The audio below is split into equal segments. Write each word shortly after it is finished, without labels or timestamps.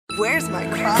Where's my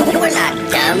crop? We're not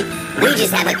dumb. We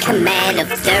just have a command of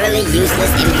thoroughly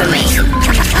useless information.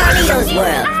 Carlito's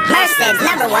World, Merced's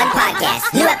 #1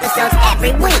 podcast. New episodes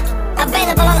every week.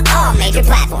 Available on all major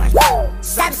platforms.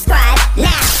 Subscribe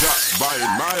now.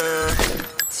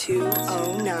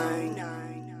 209.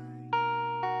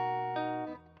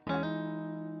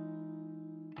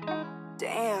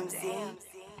 Damn, Z.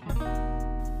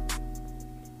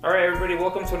 Alright, everybody,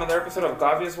 welcome to another episode of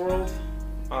Gavia's World.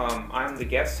 I'm the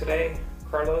guest today,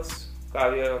 Carlos.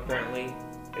 Gavia apparently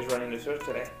is running the show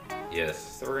today.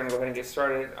 Yes. So we're going to go ahead and get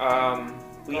started.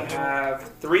 We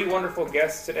have 3 wonderful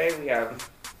guests today. We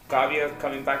have Gavia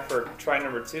coming back for try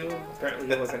number 2. Apparently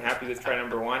he wasn't happy with try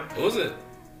number 1. It wasn't.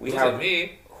 We It have wasn't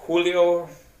me. Julio,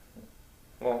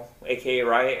 well, a.k.a.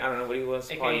 Riot. I don't know what he wants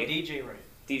to call you. DJ Riot.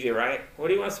 DJ Riot. What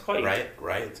do you want us to call you?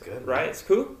 Right, it's good. Riot? It's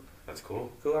cool? That's cool.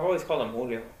 Cool. I've always called him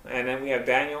Julio. And then we have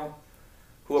Daniel,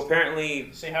 who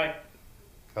apparently... Say hi.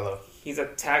 Hello. He's a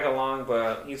tag along,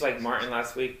 but he's like Martin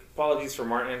last week. Apologies for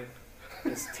Martin.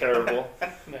 It's terrible.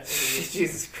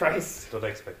 Jesus Christ. Don't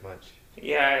expect much.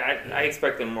 Yeah, I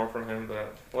expected more from him,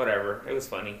 but whatever. It was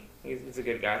funny. He's a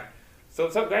good guy. So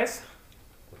what's up, guys?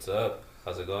 What's up?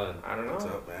 How's it going? I don't know. What's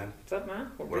up, man? What's up,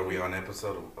 man? What are we on,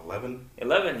 episode 11?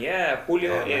 11, yeah.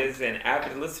 Julio Yeah, man. is an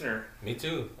avid listener. Me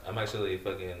too. I'm actually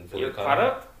fucking fully You're caught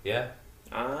up? Yeah.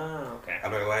 Ah, okay.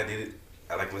 I'm not gonna lie, dude.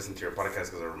 I like listening to your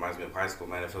podcast because it reminds me of high school,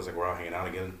 man. It feels like we're all hanging out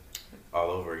again, all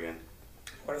over again.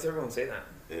 Why does everyone say that?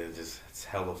 It's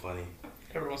hella funny.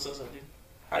 Everyone says that, dude.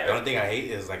 Yeah. The only thing I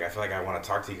hate is, like, I feel like I want to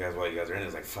talk to you guys while you guys are in.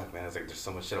 It's like, fuck, man. It's like, there's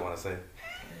so much shit I want to say.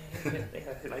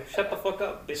 Yeah, like, shut the fuck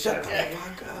up, bitch. Shut the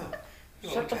fuck up.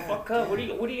 Shut the fuck up. What are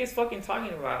you guys fucking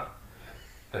talking about?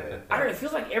 I don't know. It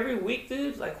feels like every week,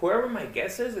 dude, like, whoever my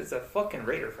guest is, it's a fucking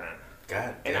Raider fan.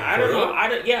 God And damn. I don't know. I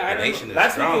don't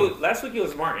know. Last week it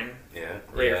was Martin, Yeah.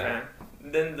 Raider Yeah.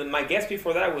 fan. Then my guest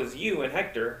before that was you and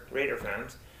Hector, Raider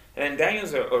fans. And then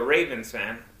Daniel's a Ravens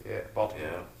fan. Yeah,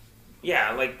 Baltimore. Yeah.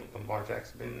 Yeah, like, Lamar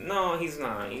Jackson, baby. no, he's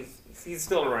not. He's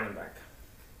still a running back.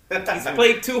 He's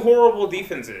played 2 horrible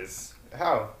defenses.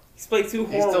 How? He's played 2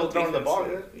 He's horrible still throwing the ball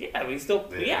defenses. good? Yeah, but he's still...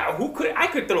 Yeah. Yeah, I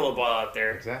could throw the ball out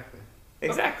there. Exactly.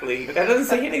 Exactly. That doesn't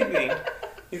say anything.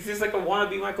 He's just like a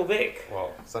wannabe Michael Vick.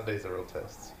 Well, Sunday's the real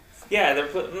test. Yeah,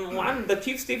 the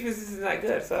Chiefs' defense isn't that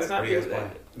good, so that's not Who you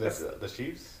guys good. The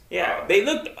Chiefs? Yeah, they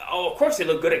looked... Oh, of course they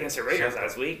looked good against the Raiders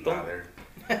last week. Nah,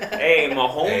 Hey,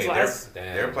 Mahomes last...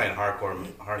 they're playing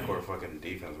hardcore fucking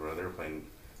defense, bro. They're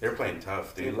playing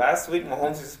tough, dude. Dude, last week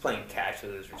Mahomes was playing catch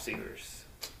with his receivers.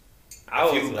 A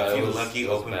few lucky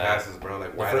open bad. passes, bro.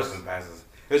 Like wide open passes.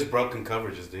 There's broken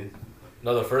coverages, dude.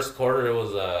 No, the first quarter it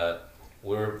was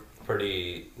we were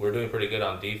doing pretty good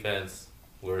on defense.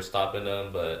 We were stopping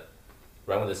them, but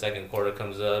right when the second quarter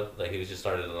comes up, like he just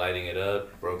started lighting it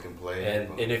up. Broken play.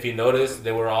 And if you notice,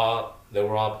 they were all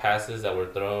passes that were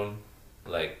thrown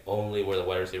like only where the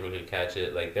wide receiver could catch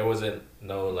it. Like there wasn't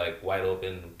no like wide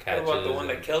open catches. What about the one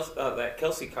that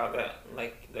Kelsey caught that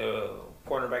like the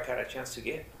cornerback had a chance to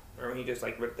get? Or he just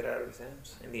like ripped it out of his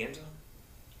hands in the end zone?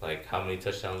 Like how many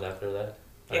touchdowns after that?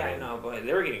 Yeah, I know, but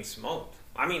they were getting smoked.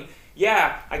 I mean,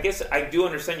 yeah, I guess I do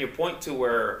understand your point to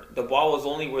where the ball was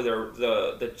only where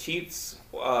the Chiefs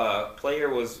player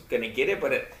was going to get it,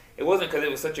 but it wasn't because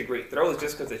it was such a great throw. It's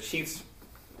just because the Chiefs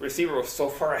receiver was so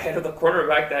far ahead of the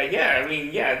quarterback that,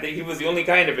 he was the only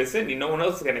guy in the vicinity. No one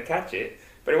else was going to catch it.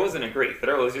 But it wasn't a great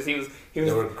throw. It was just he was.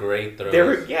 They were great throws.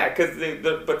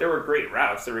 But there were great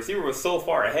routes. The receiver was so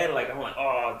far ahead. Like I'm like,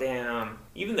 oh damn.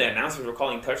 Even the announcers were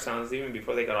calling touchdowns even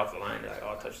before they got off the line. They're like,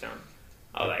 oh touchdown.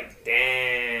 I was like,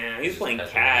 damn. He was playing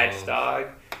catch, dog.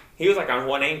 He was like on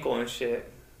one ankle and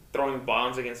shit, throwing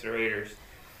bombs against the Raiders.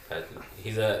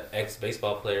 He's an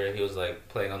ex-baseball player. He was like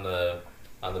playing on the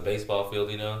baseball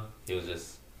field. You know, it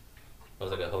was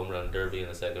like a home run derby in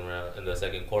the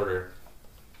second quarter.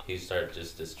 He started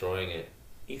just destroying it.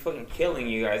 He's fucking killing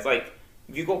you guys. Like,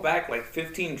 if you go back like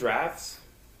 15 drafts,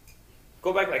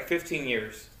 go back like 15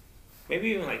 years, maybe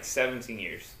even like 17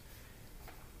 years.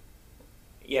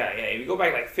 Yeah. If you go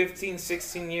back like 15,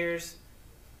 16 years,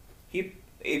 if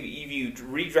you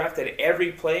redrafted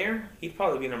every player, he'd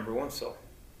probably be number 1 still.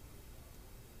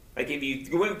 Like, if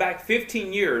you went back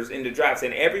 15 years into drafts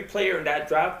and every player in that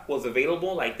draft was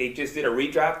available, like they just did a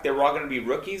redraft, they were all going to be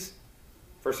rookies.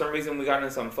 For some reason, we got in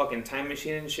some fucking time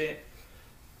machine and shit.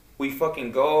 We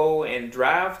fucking go and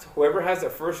draft. Whoever has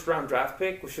the first round draft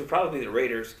pick, which should probably be the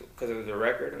Raiders because it was a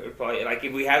record. It would probably, like,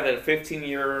 if we had the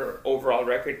 15-year overall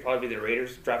record, it'd probably be the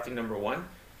Raiders drafting number 1.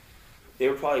 They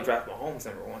would probably draft Mahomes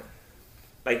number 1.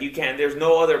 Like, there's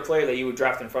no other player that you would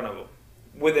draft in front of him.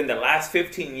 Within the last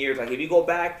 15 years, like, if you go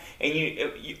back and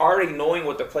you already knowing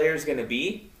what the player is going to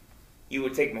be, you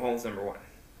would take Mahomes number 1.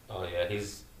 Oh yeah,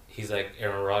 he's like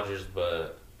Aaron Rodgers,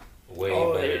 but way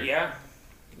better. Yeah.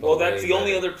 Well, that's Way the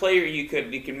only better. other player you could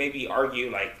maybe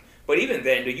argue like. But even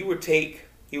then, dude, you would take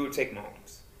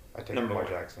Mahomes. I take Number Lamar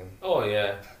one. Jackson. Oh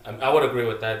yeah, I would agree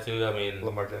with that too. I mean,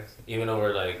 Lamar Jackson. even though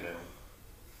we're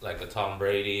like a Tom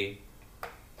Brady.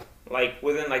 Like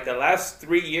within like the last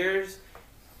 3 years,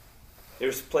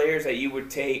 there's players that you would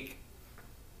take,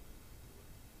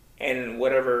 and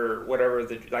whatever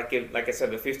the like I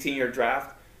said, the 15-year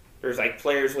draft. There's like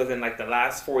players within like the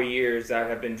last 4 years that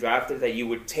have been drafted that you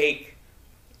would take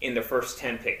in the first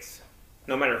 10 picks,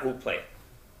 no matter who played.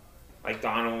 Like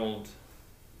Donald,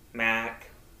 Mack.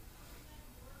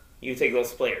 You take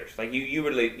those players. Like you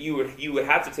would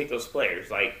have to take those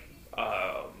players. Like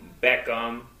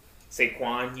Beckham,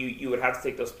 Saquon. You would have to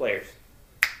take those players.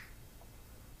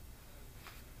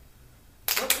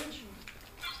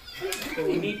 So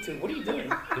we need to. What are you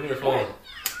doing? Give me your phone.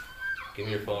 Give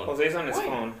me your phone. Jose's on his Why?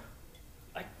 phone.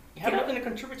 You have nothing to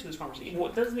contribute to this conversation.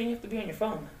 What doesn't mean you have to be on your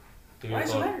phone? Give me Why your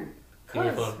does it phone. matter? Give me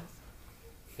your Cause phone.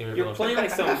 Give me your you're phone. playing like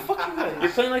some. Fuck you guys.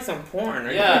 You're playing like some porn.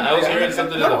 Right? Yeah, I was hearing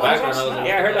something in the No, background. I was I was like,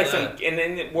 Yeah, I heard like what some, the and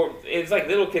then it's like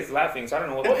little kids laughing. So I don't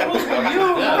know what. Well, it was for you.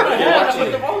 Yeah, You're you're watching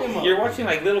watching- the volume up. You're watching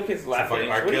like little kids laughing.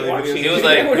 fucking R. What are you Kelly watching? videos. He was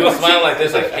like, What are he you was watching? smiling like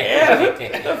this, like, Yeah, what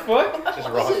the fuck? Just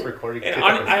Ross recording. And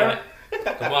TikTok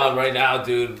I come on, right now,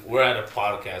 dude. We're at a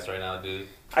podcast right now, dude.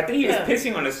 think he was Yeah.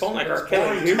 pissing on his phone like R.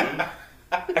 Kelly, dude.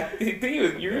 I think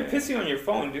you were pissing on your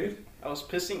phone, dude. I was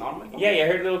pissing on my phone. Yeah, I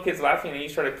heard little kids laughing and you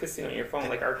started pissing on your phone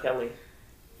like R. Kelly.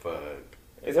 Fuck.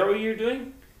 Is that what you're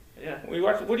doing? Yeah. What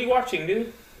are you watching,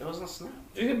 dude? It was on Snap.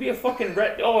 You're gonna be a fucking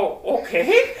red. Oh,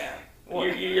 okay.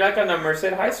 You're like on the Merced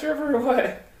High server or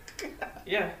what?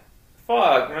 Yeah.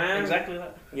 Fuck, man. Exactly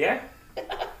that. Yeah.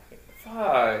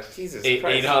 Fuck, Jesus Hey,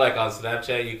 Christ. you know how like on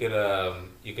Snapchat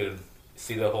you could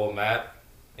see the whole map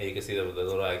and you can see the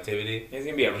little activity. He's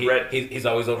gonna be a red. He's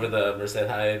always over the Merced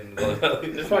High and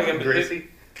There's probably gonna be Gracie.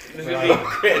 there's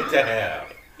gonna Damn.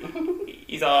 be.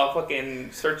 He's all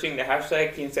fucking searching the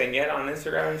hashtag quinceañera on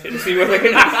Instagram and shit to see what they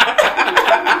can.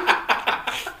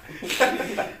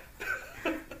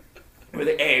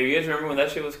 Hey, you guys remember when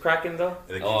that shit was cracking though?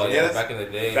 Oh yeah, back in the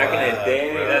day. Back in the Fuck,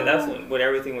 day, bro. that's when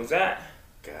everything was at.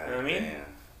 God You know what I mean? damn.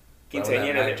 Mac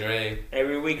Quinceañera Dre.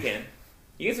 every weekend.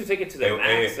 You guys would take it to the It,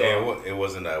 max. So. it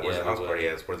wasn't where's Yeah, the house we party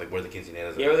were. at? Where the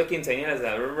quinceañeras Yeah, where the quinceañeras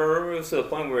at. Remember it was to the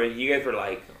point where you guys were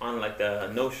like on like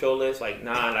the no-show list, like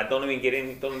nah, like, don't even get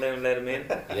in, don't let them in.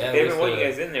 Yeah, They we didn't want you still,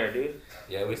 guys in there, dude.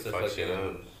 yeah, we still Fuck shit up.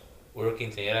 fucking. We were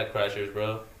quinceañera crashers,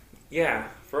 bro. Yeah,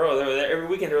 for real. Every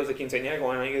weekend there was a quinceañera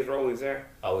going on. You guys were always there.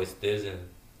 Always thizzing.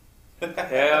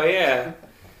 Hell yeah.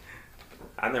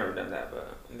 I've never done that,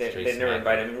 but they Straight never smack.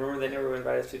 invited me. Remember they never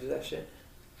invited us to do that shit?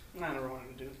 I never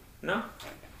wanted to do it. No?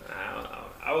 I don't know.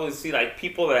 I always see like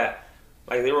people that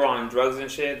like they were on drugs and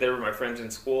shit. They were my friends in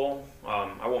school.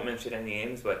 I won't mention any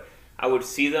names, but I would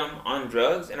see them on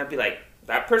drugs and I'd be like,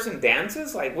 that person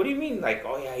dances? Like, what do you mean? Like,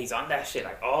 oh yeah, he's on that shit.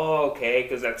 Like, oh, okay.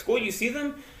 Because at school you see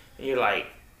them and you're like,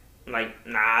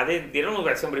 nah, they don't look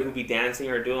like somebody who'd be dancing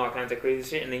or doing all kinds of crazy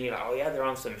shit. And then you're like, oh yeah, they're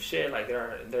on some shit. Like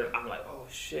they're. I'm like, oh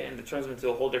shit, and it turns them into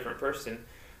a whole different person.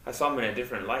 I saw them in a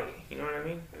different light. You know what I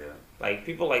mean? Yeah. Like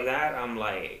people like that, I'm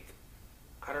like,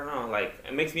 I don't know. Like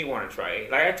it makes me want to try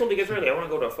it. Like I told you guys earlier, I want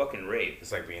to go to a fucking rave.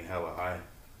 It's like being hella high.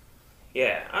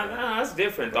 Yeah, that's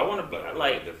different. I want to But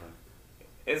like. different.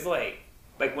 It's like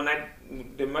when I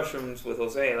did mushrooms with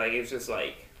Jose. Like it's just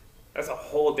like that's a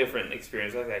whole different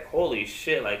experience. I was like, holy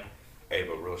shit, like. Hey,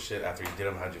 but real shit. After you did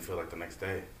them, how'd you feel like the next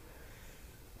day?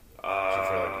 Did you Uh,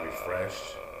 feel like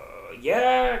refreshed?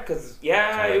 Yeah, cause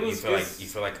Kinda it like, was. you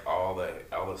feel like all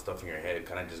the stuff in your head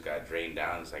kind of just got drained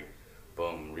down. It's like,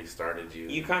 boom, restarted you.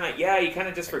 You kind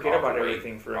of just forget All the about weight-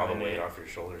 everything for all a the weight minute. off your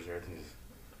shoulders. Everything just.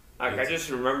 Like I just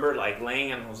remember like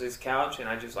laying on Jose's couch and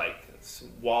I just like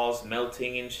walls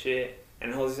melting and shit.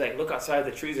 And Jose's like, "Look outside,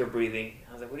 the trees are breathing."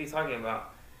 I was like, "What are you talking about?"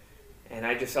 And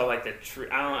I just saw like the tree.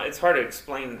 I don't know. It's hard to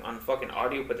explain on fucking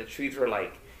audio, but the trees were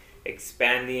like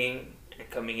expanding and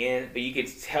coming in. But you could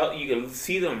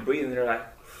see them breathing. They're like,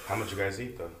 How much you guys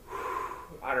eat though?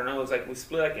 I don't know. It was like we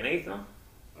split like an eighth, no?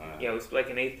 Uh, Yeah, we split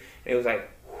like an eighth. And it was like,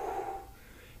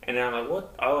 and then I'm like,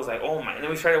 what? I was like, oh my. And then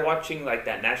we started watching like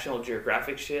that National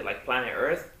Geographic shit, like Planet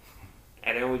Earth.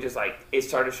 And then we just like, it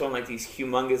started showing like these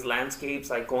humongous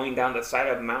landscapes, like going down the side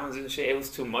of mountains and shit. It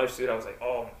was too much, dude. I was like,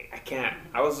 oh, I can't.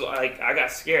 I was like, I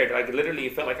got scared. Like literally,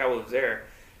 it felt like I was there.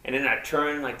 And then I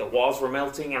turned, like the walls were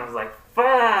melting, and I was like,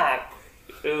 fuck.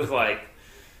 It was like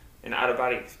an out of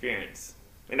body experience.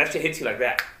 And that shit hits you like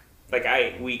that. Like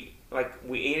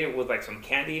we ate it with like some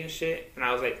candy and shit. And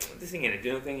I was like, this ain't gonna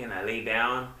do anything. And I lay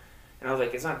down, and I was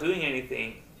like, it's not doing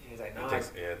anything. He's like, no.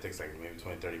 It takes like maybe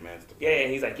 20, 30 minutes. Yeah,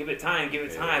 and he's like, give it time.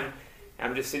 And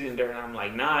I'm just sitting there and I'm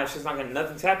like, nah, it's just not gonna,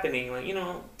 nothing's happening. Like,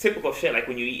 typical shit, like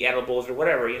when you eat edibles or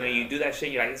whatever, you do that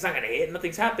shit, you're like, it's not gonna hit,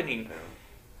 nothing's happening. Yeah.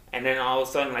 And then all of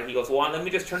a sudden, like, he goes, well, let me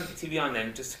just turn the TV on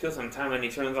then, just to kill some time. And he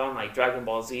turns on, like, Dragon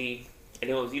Ball Z. And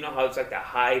it was, how it's like that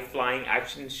high-flying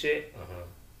action shit? Uh-huh.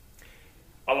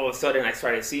 All of a sudden, I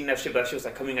started seeing that shit, but that shit was,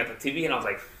 like, coming at the TV. And I was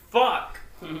like, fuck.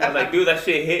 I was like, dude, that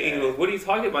shit hit. And he goes, what are you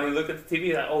talking about? And he looked at the TV,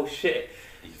 he's like, oh, shit.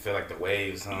 You feel like the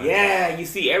waves, huh? Yeah, you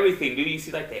see everything, dude. You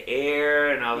see, like, the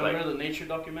air. And I was like... Remember the nature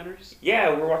documentaries?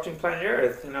 Yeah, we were watching Planet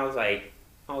Earth. And I was like,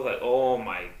 oh,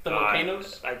 my The God.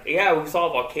 volcanoes? Like, yeah, we saw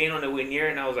a volcano on the way near,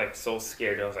 and I was, like, so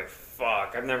scared. I was like,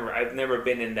 fuck. I've never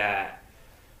been in that.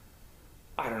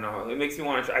 I don't know. It makes me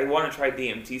want to. I want to try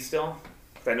DMT still.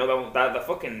 Cause I know that the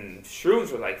fucking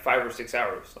shrooms were like 5 or 6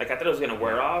 hours. Like I thought it was gonna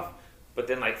wear off, but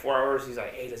then like 4 hours, he's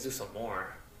like, "Hey, let's do some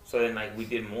more." So then like we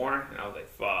did more, and I was like,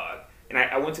 "Fuck." And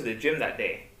I went to the gym that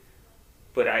day,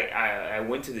 but I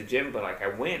went to the gym, but like I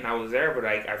went and I was there, but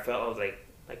I felt I was like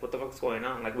what the fuck's going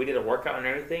on? Like we did a workout and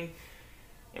everything,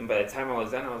 and by the time I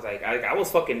was done, I was like I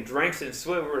was fucking drenched in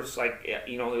sweat. It was like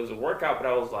it was a workout, but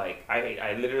I was like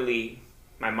I literally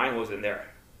my mind wasn't there.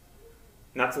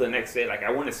 Not till the next day. Like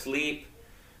I went to sleep,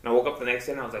 and I woke up the next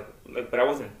day, and I was like but I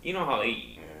wasn't. You know how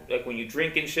like when you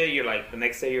drink and shit, you're like the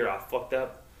next day you're all fucked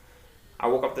up. I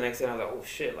woke up the next day, and I was like, oh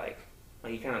shit, like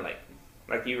you kind of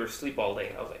like you were asleep all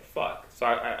day. I was like, fuck. So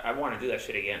I want to do that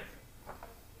shit again.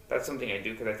 That's something I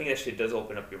do because I think that shit does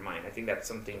open up your mind. I think that's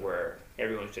something where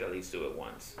everyone should at least do it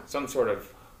once. Some sort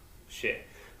of shit.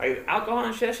 Like alcohol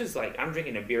and shit, that's just like I'm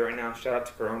drinking a beer right now. Shout out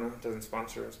to Corona. Doesn't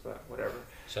sponsor us, but whatever.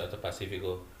 Shout out to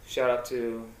Pacifico. Shout out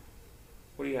to,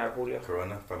 what do you have, Julio?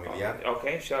 Corona Familiar.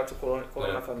 Okay, shout out to Corona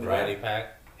Familiar. Variety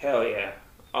pack. Hell yeah.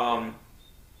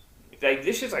 Like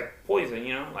this shit's like poison,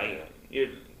 like you're,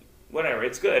 whatever,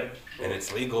 it's good. And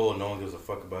it's legal, no one gives a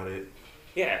fuck about it.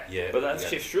 Yeah. Yeah. But that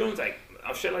shit, shrooms, like,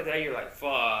 shit like that, you're like,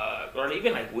 fuck. Or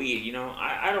even like weed,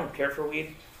 I don't care for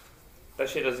weed. That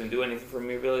shit doesn't do anything for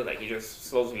me really, like it just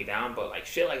slows me down, but like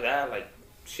shit like that, like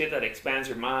shit that expands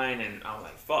your mind, and I'm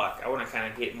like, fuck, I want to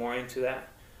kind of get more into that.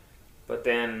 But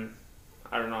then,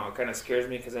 I don't know, it kind of scares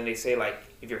me because then they say, like,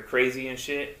 if you're crazy and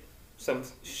shit, some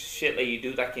shit that you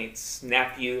do that can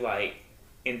snap you, like,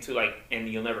 into, like, and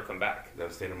you'll never come back.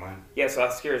 That state of mind? Yeah, so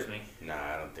that scares me. Nah,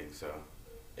 I don't think so.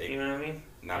 You know what I mean?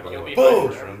 Not Like, you'll be boom!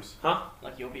 high forever. Shrooms. Huh?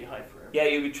 Like you'll be high forever. Yeah,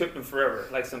 you'll be tripping forever.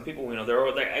 Like some people,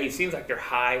 it seems like they're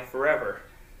high forever.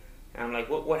 And I'm like,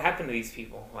 what happened to these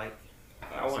people? Like,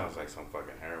 That sounds like some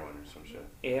fucking heroin or some shit.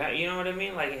 yeah, you know what I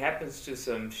mean? Like, it happens to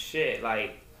some shit.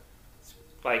 Like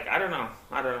I don't know.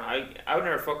 I would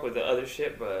never fuck with the other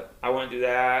shit, but I want to do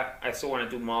that. I still want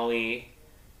to do Molly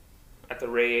at the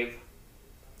rave.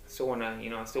 I still want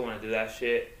to do that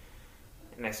shit.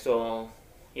 And I still,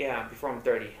 before I'm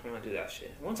 30, I want to do that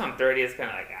shit. Once I'm 30, it's kind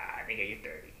of like, nigga, you're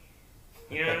 30.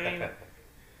 You know what I mean?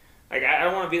 Like, I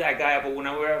don't want to be that guy, but when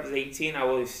I was 18, I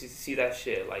always see that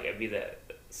shit. Like,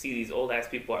 see these old ass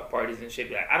people at parties and shit.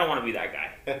 Be like, I don't want to be that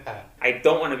guy. I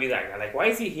don't want to be that guy. Like, why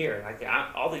is he here? Like,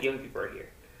 all the young people are here.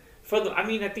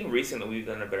 I think recently we've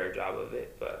done a better job of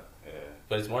it, but. Yeah.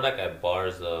 But it's more like at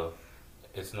bars, though.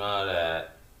 It's not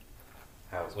at.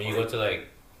 When you go to, like,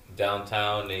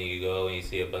 downtown and you go and you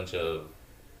see a bunch of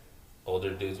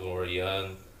older dudes when we're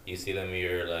young, you see them and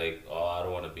you're like, oh, I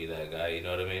don't want to be that guy, you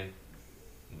know what I mean?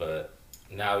 But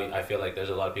now I feel like there's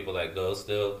a lot of people that go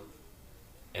still,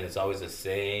 and it's always the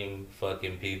same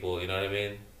fucking people, you know what I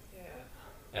mean?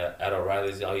 Yeah. At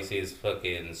O'Reilly's, all you see is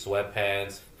fucking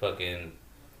sweatpants, fucking,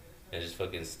 and just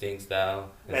fucking stink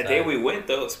style. That day we went,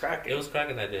 though, it was cracking. It was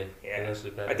cracking that day. Yeah. I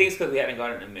think it's because we hadn't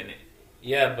gone in a minute.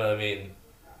 Yeah, but I mean,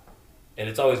 and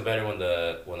it's always better when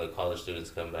the college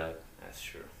students come back. That's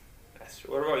true.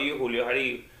 What about you, Julio? How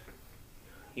do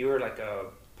you were like a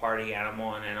party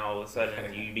animal, and then all of a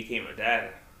sudden you became a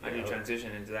dad. How did you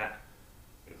transition into that?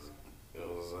 It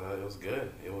was good.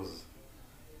 It was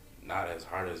not as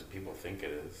hard as people think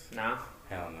it is. No?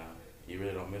 Hell no. You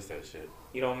really don't miss that shit.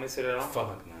 You don't miss it at all?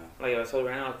 Fuck no. Like I told you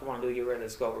right now, come on, dude, get ready,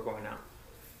 let's go, we're going out.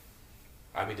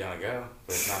 I'd be down to go,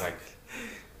 but it's not like...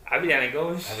 I'd be down to go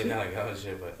and I'd be down to go and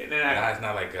shit, but it's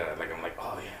not like I'm like,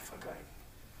 oh yeah, fuck,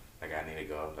 like I need to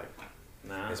go, like...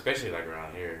 Nah. Especially like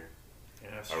around here. Yeah,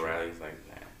 that's or true. rallies, like,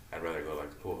 nah. I'd rather go like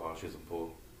the pool hall, shoot some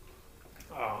pool.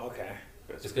 Oh, okay.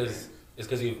 It's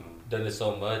because you've done it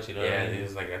so much, you know. Yeah, what I mean?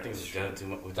 it's like I think we've done it too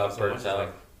much. We've Got done so much. burnt out.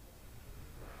 Like,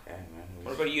 yeah, man.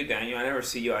 What about you, Daniel? I never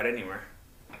see you out anywhere.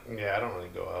 Yeah, I don't really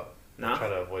go out. No? I try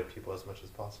to avoid people as much as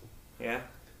possible. Yeah?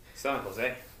 Sound like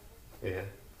Jose. Yeah.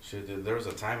 Shit, dude, there was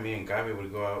a time me and Gabi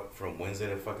would go out from Wednesday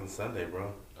to fucking Sunday,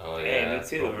 bro. Oh yeah. Hey, me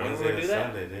too. Remember Wednesday we to do that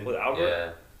Sunday, dude. with Albert?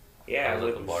 Yeah. Yeah, I was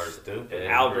with at the bar. Stupid.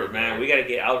 Yeah. Albert, man. We gotta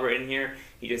get Albert in here.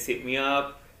 He just hit me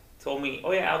up, told me,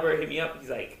 oh yeah, Albert hit me up. He's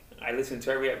like, I listened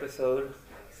to every episode.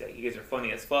 He's like, you guys are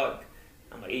funny as fuck.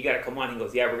 I'm like, you gotta come on. He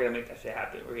goes, yeah, we're gonna make that shit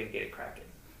happen. We're gonna get it cracking.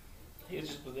 He was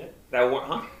just was there.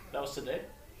 Huh? That was today.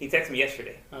 He texted me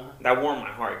yesterday. Uh-huh. That warmed my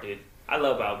heart, dude. I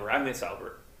love Albert. I miss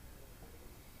Albert.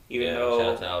 Even Yeah, though,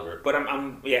 shout out to Albert. but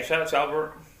I'm shout out to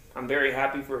Albert. I'm very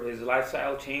happy for his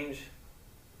lifestyle change.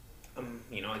 I'm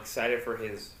excited for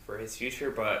his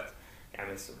future, but I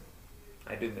miss him.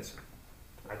 I do miss him.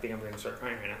 I think I'm gonna start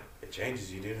crying right now. It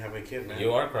changes. You didn't have a kid, man.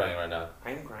 You are crying right now.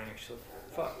 I am crying actually.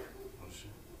 Fuck. Oh, shit.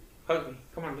 Hug me.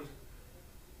 Come on, dude.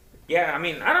 Yeah, I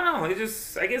mean, I don't know. It's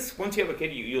just, I guess once you have a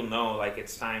kid, you'll know, like,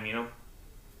 it's time, Yeah.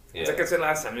 It's like I said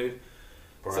last time, dude.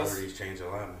 Priorities change a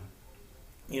lot, man.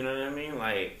 You know what I mean?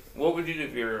 Like, what would you do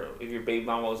if your baby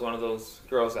mama was one of those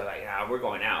girls that like, we're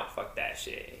going out, fuck that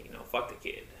shit, fuck the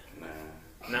kid.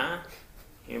 Nah?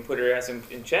 You didn't put her ass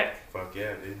in check? Fuck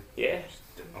yeah, dude. Yeah.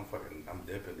 I'm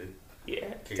dipping, dude.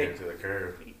 Yeah. Kick her to the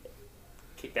curb.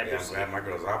 Kick that Yeah, I'm pussy. glad my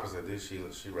girl's opposite, dude.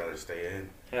 She'd rather stay in.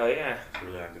 Hell yeah. She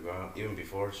really like to go out. Even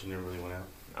before, she never really went out.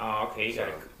 Oh, okay. You got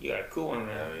So- a cool one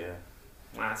Hell then.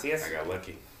 yeah. See, that's, I got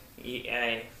lucky.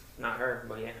 yeah, not her,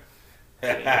 but yeah.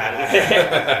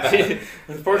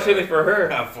 Unfortunately for her.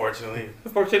 Unfortunately.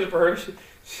 Unfortunately for her,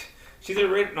 she's a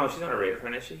rated. No, she's not a rated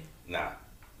friend, is she? Nah.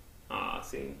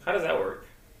 See, how does that work?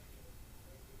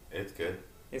 It's good.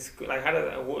 It's like, how does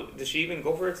that? Does she even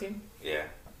go for a team? Yeah.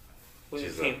 Who's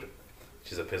She's the team?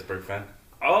 She's a Pittsburgh fan.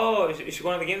 Oh, is she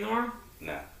going to the game tomorrow?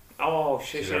 Nah. Oh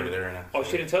shit! She's already there right now. Oh,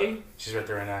 she didn't tell you? She's right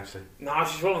there right now, actually. No,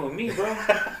 she's rolling with me, bro.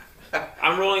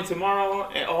 I'm rolling tomorrow,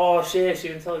 and oh shit, she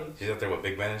didn't tell you. She's up there with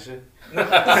Big Ben and shit.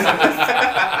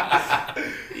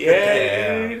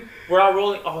 Yeah, dude. We're all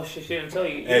rolling. Oh shit, she didn't tell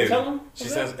you. You didn't tell him? She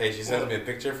sends me a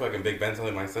picture, fucking Big Ben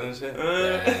telling my son and shit.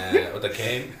 With the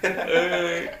cane.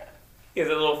 He has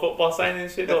a little football sign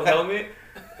and shit, little helmet.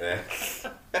 Yeah.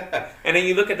 And then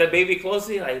you look at the baby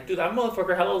closely, like, dude, that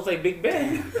motherfucker hell looks like Big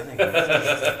Ben.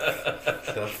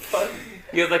 The fuck?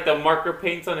 He has like the marker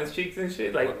paints on his cheeks and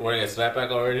shit. Like, Wearing a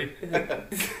snapback already.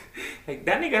 like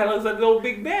that nigga looks like little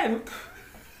Big Ben.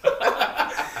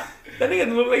 That nigga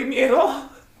doesn't look like me at all.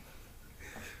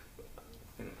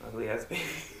 An ugly ass baby.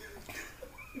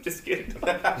 Just kidding.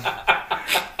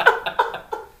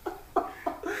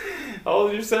 How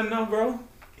old is your son now, bro?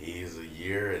 He's a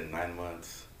year and 9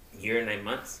 months. Year and 9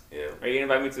 months. Yeah. Are you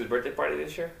gonna invite me to his birthday party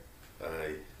this year?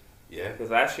 Yeah. Because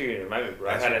last year you invited me, bro.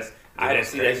 I Last had year- to see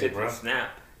was that crazy, shit bro. from Snap.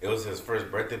 It was his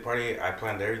first birthday party. I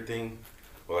planned everything.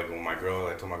 But like when my girl,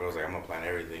 I told my girl, I was like, I'm gonna plan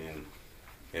everything,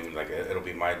 and like it'll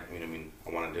be my, you know what I mean, I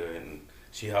want to do it, and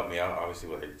she helped me out, obviously,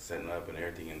 with like setting up and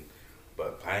everything, and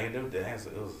but planning it, damn, it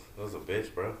was a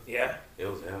bitch, bro. Yeah. It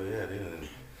was hell yeah, dude. And,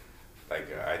 like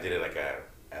I did it like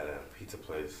at a pizza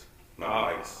place. Oh.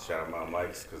 Mike's, shout out Mount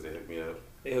Mike's because they hooked me up.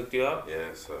 They hooked you up?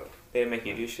 Yeah, so They didn't make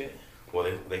you do shit? well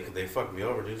they fucked me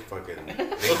over, dude. Fucking Shout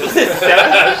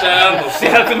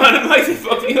out to Mountain Mike, they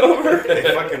fucked me over. they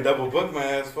fucking double booked my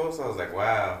ass, folks. I was like,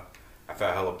 wow. I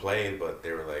felt hella played, but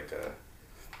they were like,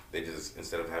 they just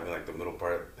instead of having like the middle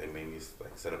part, they made me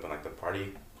like set up in like the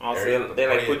party. Oh, so area. they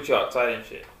like party- put you outside and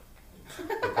shit.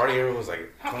 The party area was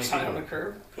like 20 Outside on the people.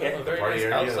 curb. Yeah. The Very party nice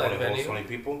area outside only holds venue. 20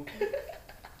 people.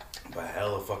 But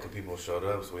hella fucking people showed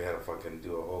up, so we had to fucking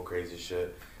do a whole crazy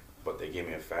shit. But they gave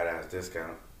me a fat ass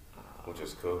discount, which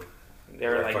was cool. They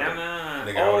were Yeah, like, fucking- nah.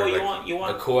 they Oh, got ordered, you like-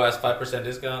 want A cool ass 5%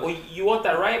 discount. Oh, you want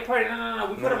that riot party? No.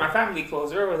 We put on our family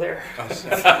clothes. They're over there. Oh,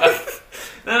 shit.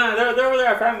 No, they're over there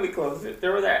at family clothes.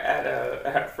 They're over there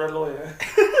at Fred Loya.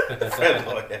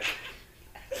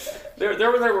 They're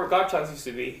over there where God Chalks used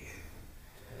to be.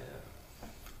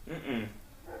 Mm-mm.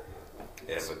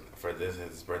 Yeah, but for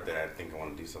his birthday, I think I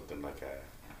want to do something like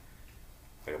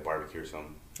a barbecue or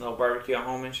something. No barbecue at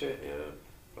home and shit. Yeah,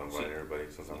 I'm inviting everybody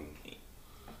since I'm.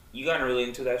 You gotten really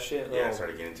into that shit? Yeah, I Little-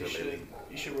 started getting into it lately.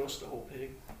 You should roast the whole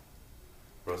pig.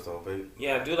 Roast the whole pig.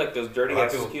 Yeah, do like those dirty A lot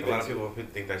ass of Cubans. people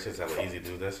think that shit's hella easy,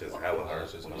 dude. That shit's hella hard.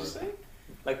 It's just What did you hard. say?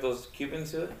 Like those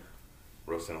Cubans do it?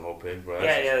 Roasting a whole pig, bro.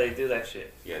 Yeah, they do that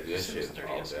shit. Yeah, do that This is shit dirty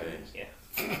all ass day.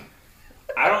 things.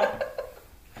 I don't.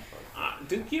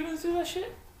 Do Cubans do that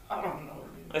shit? I don't know.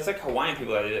 Dude. It's like Hawaiian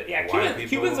people that do it. Yeah, Hawaiian Cubans,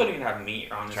 people- Cubans don't even have meat,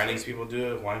 honestly. Chinese people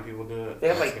do it. Hawaiian people do it. They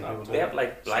have Mexican like people do they it. have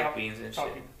like black Stop beans and shit.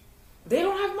 talking. They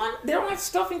don't have money. They don't have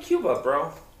stuff in Cuba,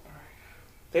 bro.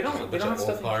 They Just a don't. bunch They don't have of stuff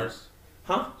old in Cuba. cars.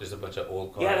 Huh? Just a bunch of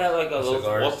old cars. Yeah, they have like a and little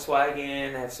cigars.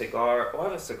 Volkswagen. They have cigar. Oh, I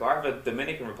have a cigar. I have a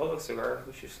Dominican Republic cigar.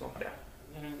 We should smoke that.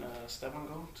 Didn't Esteban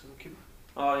go to Cuba?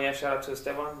 Oh yeah, shout out to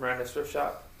Esteban, Miranda's thrift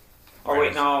shop. Oh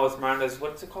wait, no, it's Miranda's.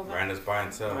 What's it called? Now? Miranda's Buy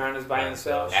and Sell. Miranda's Buy and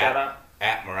Sell. At- Shout out.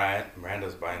 At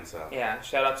Miranda's Buy and Sell. Yeah,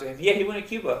 shout out to him. Yeah, he went to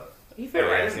Cuba. He fit Oh,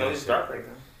 yeah, right I in seen though. that He's shit. dark right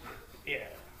now. Yeah.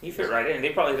 He fit right in. They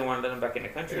probably didn't want to let him back in the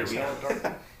country. To be honest.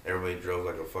 Everybody drove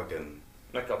like a fucking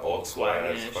Like a old school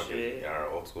Volkswagen ass and fucking shit. yeah,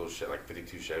 old school shit like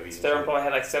 52 Chevy. and Sterling shit. probably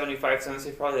had like 75 cents.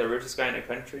 He's probably the richest guy in the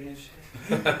country and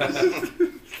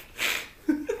shit.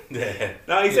 Yeah.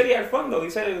 No, he said he had fun though. He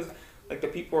said it was like the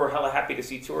people were hella happy to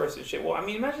see tourists and shit. Well, I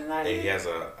mean, imagine that. Hey, he has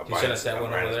a He's trying to set one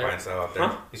over Miranda's there. Buy and Sell out there.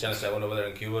 Huh? He's trying to set one over there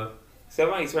in Cuba.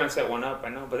 Sevan, he's trying to set one up. I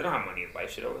know, but they don't have money to buy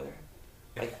shit over there.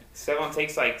 Like Sevan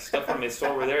takes like stuff from his store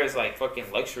over there is like fucking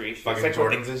luxury shit. Fucking It's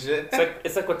like, Jordans and shit.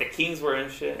 it's like what the Kings were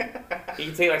and shit. You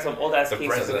can take like some old ass The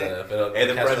Kings. president. Fidel Hey,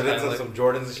 the Castro president's had, of some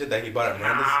Jordans and shit that he bought at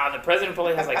Miranda's. Nah, the president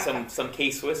probably has like some K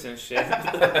Swiss and shit. You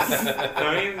know what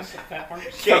I mean? Fat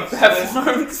farmers. Some fat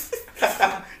farms.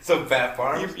 Some fat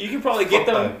farms. You can probably get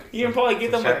them. You can probably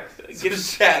get them like Get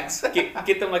shacks.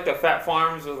 get them like the fat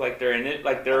farms with like they're in it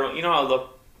like they're you know how the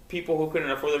people who couldn't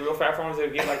afford the real fat farms they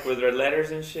would get like with their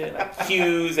letters and shit like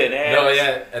Q's and F's. No,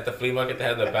 yeah, at the flea market they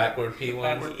had the backward P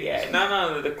ones. Yeah,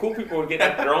 no. The cool people would get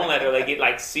like their own letter. They get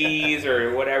like C's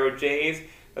or whatever J's.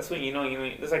 That's when you know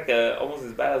it's like the almost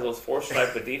as bad as those 4-stripe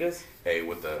Adidas. Hey,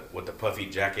 with the puffy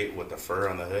jacket with the fur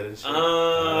on the hood and shit.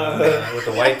 With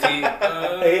the white tee.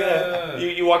 Yeah.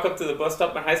 You walk up to the bus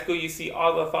stop in high school, you see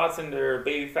all the thoughts in their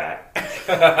baby fat. You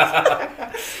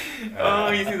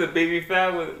see the baby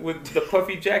fat with the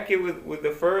puffy jacket with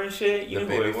the fur and shit. You The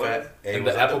know who baby it was. fat. Hey, And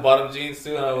was the that apple bottom jeans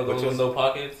too, huh? With Which those was- no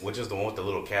pockets. Which is the one with the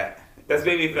little cat? That's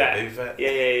baby fat. Baby fat. Yeah.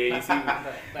 You see,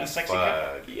 That sexy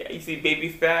guy. Fuck. yeah, you see baby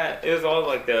fat. It was all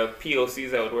like the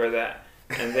POCs that would wear that,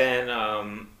 and then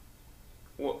all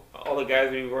the guys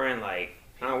would be wearing like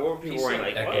I don't know what were people Piece wearing of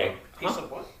like Echo. Piece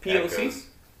of what? POCs, Echoes.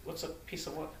 What's a piece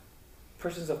of what?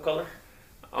 persons of color.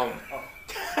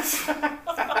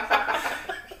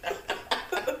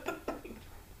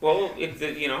 Well, it's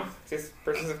just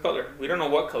persons of color. We don't know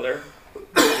what color,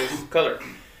 it's just color.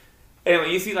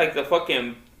 Anyway, you see like the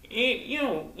fucking,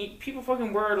 people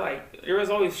fucking wear like there was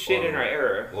always shit in our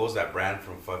era. What was that brand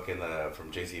from fucking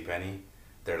from JC Penney?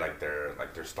 They're like their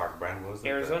stock brand. What was it?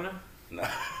 Arizona. No,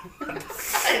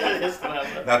 It is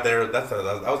not- not there. That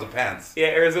was the pants. Yeah,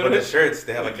 Arizona. But the shirts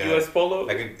they had like U.S. a Polo.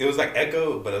 it was like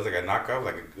Echo, but it was like a knockoff.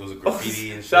 Like it was a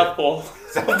graffiti and shit. South Pole.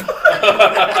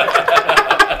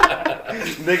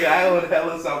 Nigga, I own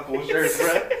hella South Pole shirts, bro.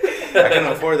 I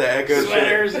couldn't afford the Echo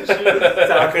Sweaters shit. and shit. I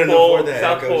South couldn't Pole. afford the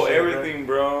South Echo Pole. shit, bro. Everything,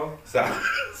 bro.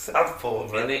 South Pole,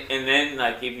 bro. And then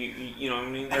like if you know what I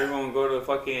mean, everyone would go to the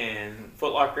fucking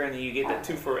Foot Locker and then you get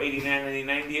the 2 for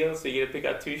 $89.99 deal, so you get to pick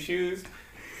out 2 shoes.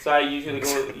 So I usually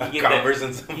go. You get Converse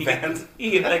and some you Vans.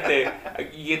 you get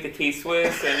like you get the K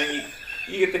Swiss and then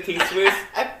you get the K Swiss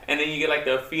and then you get like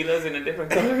the Filas in a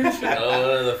different color and shit.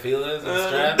 Oh, the feelers and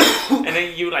straps. And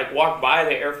then you like walk by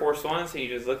the Air Force Ones and you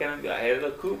just look at them and be like, hey, they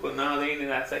look cool, but no, they ain't in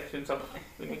that section. So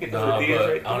let me get those No, Adidas but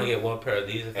right I only there. get one pair of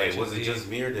these. if I Hey, choose was it these. just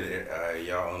me or did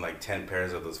y'all own like 10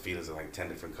 pairs of those feelers in like 10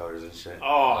 different colors and shit?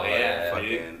 Oh, Oh, yeah,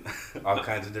 dude. Fucking all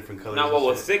kinds of different colors. Now and what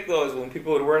was shit. sick though is when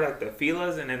people would wear like the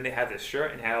Filas and then they had the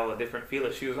shirt and had all the different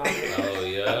Fila shoes on it. Oh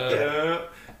yeah. Yeah.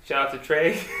 Shout out to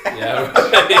Trey. Yeah.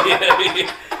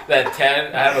 That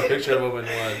tan. I have a picture of him in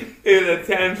one. It was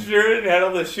a tan shirt and had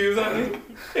all the shoes on it.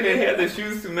 And then he had the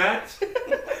shoes to match.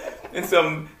 And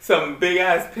some big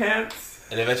ass pants.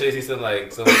 And eventually you see some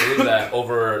dudes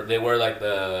that they wear like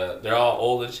they're all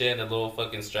old and shit and the little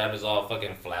fucking strap is all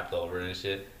fucking flapped over and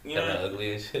shit. Yeah. Kinda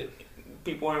ugly and shit.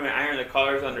 People weren't even iron the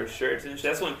collars on their shirts and shit.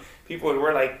 That's when people would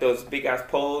wear like those big ass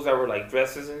polos that were like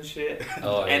dresses and shit.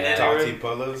 Oh And yeah. then- Top T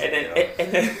polos. And then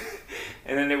Yeah.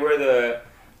 and then they wear the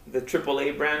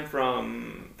AAA brand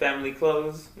from Family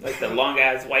Clothes, like the long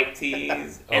ass white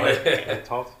tees and, Oh, the, yeah.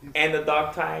 Tall and the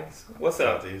dog tags. What's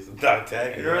Top up? T's, dog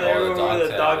tag. You remember yeah. that? Oh, Remember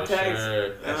the dog tag, tags? sure.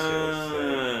 That shit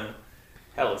was sick.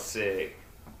 Hella sick.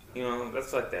 You know,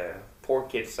 that's like the poor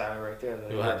kid style right there. Like,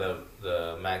 People had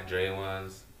the Mac Dre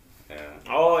ones. Yeah.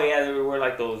 oh yeah, they would wear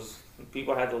like those.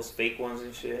 People had those fake ones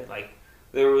and shit. Like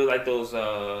they were like those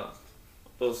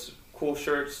cool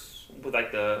shirts with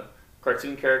like the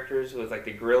cartoon characters with like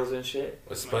the grills and shit.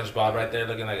 With SpongeBob right there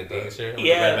looking like a gangster with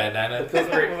Yeah. the red bandana. With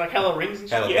like hella rings and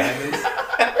shit. Hella Yeah. diamonds.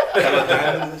 Hella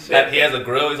diamonds and shit. He has a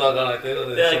grill. He's all gone like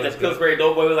this. They're like the Pillsbury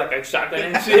Doughboy with like a shotgun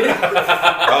and shit.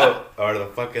 Oh, or the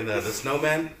fucking the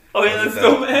snowman. Oh yeah, the Was it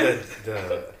snowman.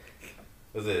 The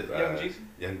was it Young Jeezy?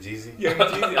 Young Jeezy. Yeah,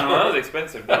 geez, oh, that was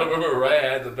expensive, I bro. remember Ryan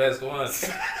had the best one.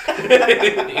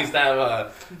 He used to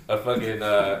have a fucking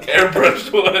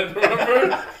airbrushed one,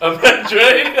 remember? A Mac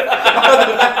Dre.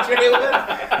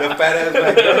 The fat ass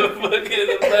Mac Dre. Fucking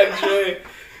a Mac Dre.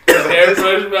 It was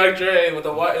Airbrush Mac Dre with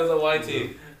the white. It was a white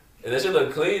tee. And that shit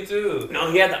looked clean too.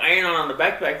 No, he had the iron on the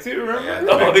backpack too. Remember? Yeah,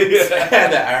 Oh yeah. I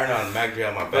had the iron on Mac Dre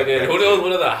on my back. Fucking Julio was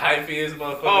one of the hyphiest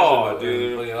motherfuckers. Oh, in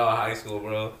dude. fucking all high school,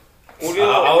 bro. Julio,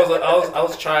 I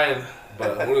was trying,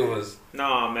 but Julio was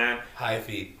nah, man.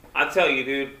 hyphy. I tell you,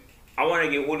 dude. I want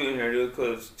to get Julio in here, dude,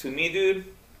 because to me, dude,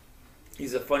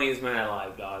 he's the funniest man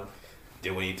alive, dog.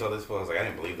 Dude, when you told this fool, I was like, I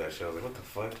didn't believe that shit. I was like, what the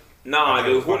fuck? Nah, I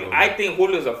dude. thought it was funny, I think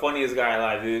Julio's the funniest guy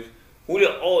alive, dude.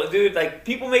 Julio, oh, dude, like,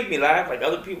 people make me laugh. Like,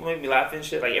 other people make me laugh and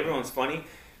shit. Like, everyone's funny.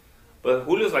 But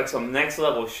Julio's, like, some next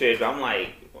level shit. I'm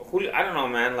like, Julio, I don't know,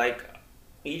 man. Like,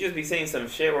 he just be saying some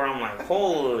shit where I'm like,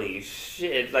 holy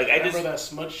shit. Like, Remember that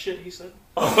smudge shit he said?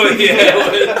 Oh,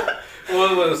 yeah.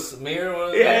 What was smear?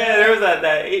 What was Yeah, there was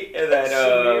that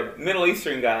Smear. Middle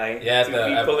Eastern guy. Yeah, to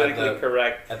be politically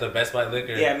correct. at the Best Buy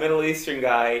liquor. Yeah, Middle Eastern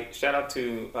guy. Shout out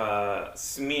to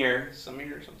Smear.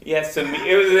 Samir or something? Yeah, Samir.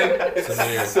 It was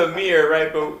Samir. Samir,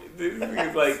 right? But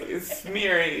he's like, it's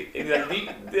Smear. He's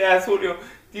like, that's what do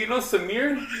you know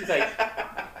Samir? He's like,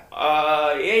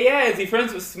 yeah. Is he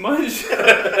friends with Smudge?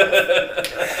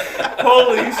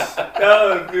 Holy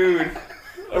oh, dude.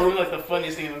 Or like the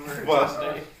funniest thing I've ever heard What? to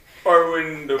this day. Or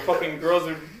when the fucking girls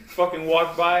would fucking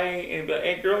walk by and be like,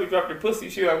 hey girl, you dropped your pussy.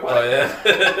 She like, what? Oh yeah.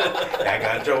 I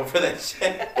got in trouble for that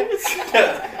shit.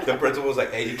 The principal was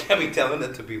like, hey, you can't be telling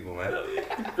that to people, man.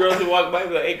 Girls would walk by and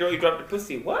be like, hey girl, you dropped your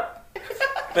pussy. What?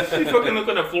 She fucking look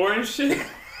on the floor and shit.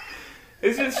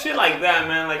 It's just shit like that,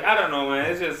 man. Like, I don't know, man.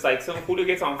 It's just like some Julio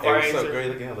gets on Hey, fire. what's up, and girl? You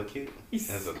looking hella cute. And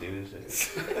He's- it's a dude and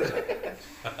shit.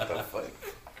 What the fuck?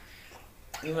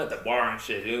 Even at the bar and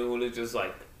shit, dude. Julio's just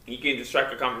like, you can just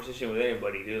strike a conversation with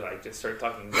anybody, dude. Like, just start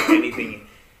talking about anything.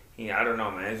 Yeah, I don't know,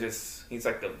 man. It's just,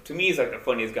 to me, he's like the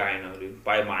funniest guy I know, dude.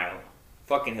 By a mile.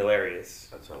 Fucking hilarious.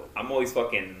 That's all. I'm always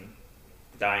fucking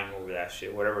dying over that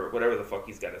shit. Whatever the fuck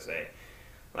he's got to say.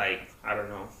 Like, I don't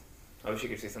know. I wish you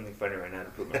could say something funny right now to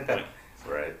prove my point.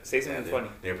 Right. Say something funny.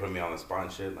 They're putting me on the spot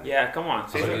and shit. Like, Yeah, come on.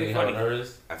 Say I'm something getting funny. hella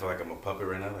nervous. I feel like I'm a puppet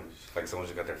right now. Like someone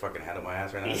just got their fucking hand on my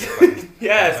ass right now. Just fucking,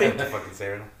 Yeah, I say, don't know what to fucking say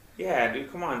right now. yeah,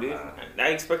 dude, come on, dude. I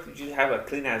expected you to have a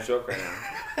clean ass joke right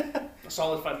now. A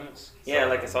solid 5 minutes. Yeah,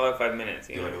 like a solid 5 minutes.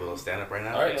 You You like a know, little stand up right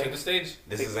now? All right, Yeah. take the stage.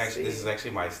 This is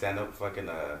actually my stand up fucking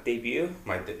debut.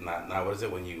 my not what is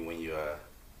it when you want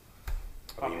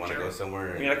to go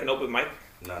somewhere? You mean like an open mic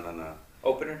No.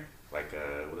 opener, Like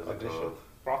what is it Audition. called?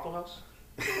 Brothel house?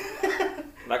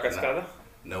 like Cascada.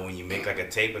 No, when you make like a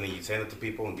tape and then you send it to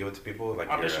people and give it to people, like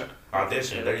Audition. Your,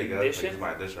 audition. Yeah, There like you go. audition? This is my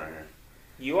audition right here.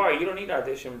 You don't need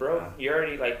audition, bro. Yeah. You're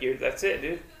already like that's it,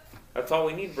 dude. That's all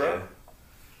we need, bro.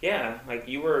 Yeah, like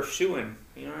you were shooing.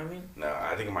 You know what I mean? No,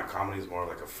 I think my comedy is more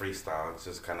like a freestyle. It's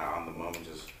just kind of on the moment,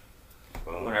 just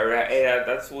boom.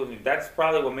 That's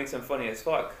probably what makes him funny as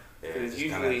fuck. Yeah, Because just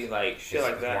usually kinda- like shit it's,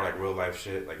 like it's that. more like real life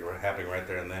shit, like happening right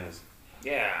there and then. It's,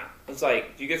 Yeah, it's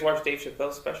like, do you guys watch Dave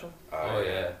Chappelle's special? Oh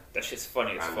yeah. That shit's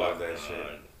funny as I fuck. love that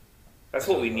shit. That's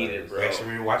what we needed, We bro. actually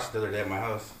rewatched it the other day at my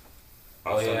house.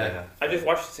 On Oh, yeah. Sunday. I just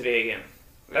watched it today again.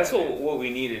 That's Yeah, what we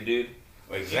needed, dude.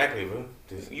 Exactly, bro.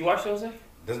 Just- You watched those?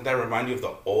 Doesn't that remind you of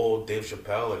the old Dave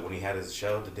Chappelle, like when he had his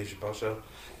show, the Dave Chappelle show?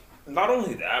 Not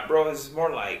only that, bro. It's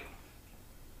more like,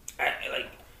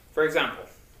 for example,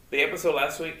 the episode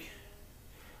last week.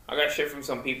 I got shit from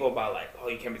some people about like, oh,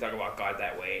 you can't be talking about God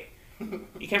that way.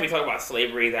 You can't be talking about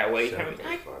slavery that way. You Shut can't be, the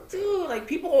like, fuck up. dude, like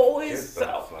people always Get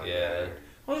the fuck Yeah.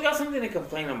 always got something to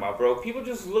complain about, bro. People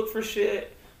just look for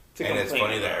shit to And complain it's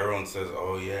funny that about. everyone says,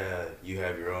 "Oh yeah, you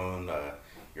have your own,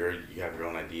 you have your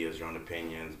own ideas, your own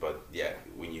opinions." But yeah,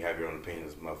 when you have your own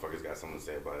opinions, motherfuckers got something to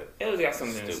say about it. It always got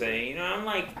something to Stupid. say, you know. I'm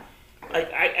like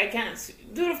I can't,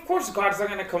 dude. Of course, God's not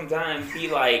gonna come down and be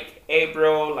like, "Hey,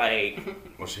 bro, like,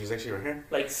 Well, she's actually right here.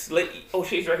 oh,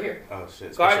 she's right here." Oh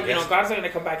shit. God, Special you know, guest. God's not gonna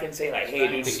come back and say like, "Hey,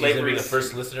 dude, He's gonna be slavery." the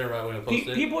first listener right when we post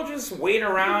it. People just wait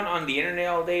around on the internet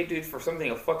all day, dude, for something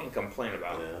to fucking complain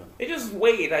about. Yeah. They just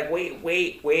wait, like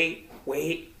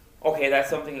wait. Okay, that's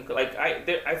something like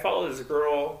I follow this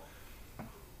girl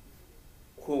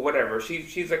who whatever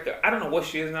she's like I don't know what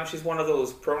she is now. She's one of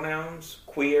those pronouns,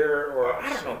 queer or Oh, I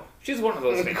don't shit. know. She's one of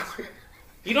those things.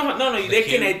 You don't no The they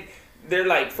Q? can. They're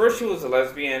like first she was a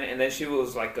lesbian and then she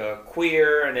was like a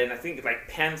queer and then I think like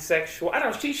pansexual. I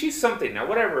don't know. She's something now.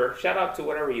 Whatever. Shout out to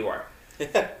whatever you are.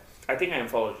 I think I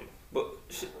unfollowed you, but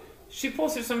she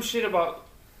posted some shit about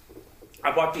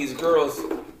these girls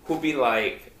who be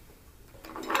like,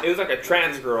 it was like a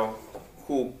trans girl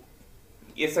who,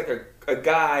 it's like a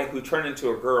guy who turned into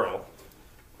a girl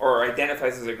or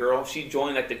identifies as a girl. She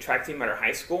joined like the track team at her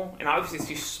high school, and obviously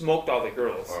she smoked all the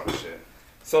girls. Oh shit.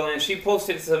 So then she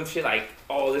posted some shit like,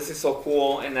 "Oh, this is so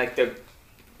cool," and like the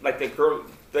girl,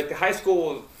 like the high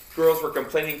school girls were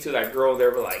complaining to that girl. They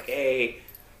were like, "Hey,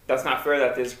 that's not fair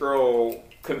that this girl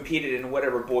competed in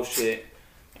whatever bullshit."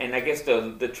 And I guess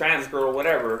the trans girl,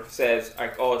 whatever, says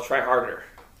like, "Oh, try harder.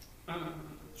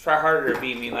 Try harder to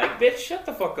beat me." Like, bitch, shut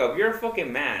the fuck up. You're a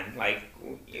fucking man. Like,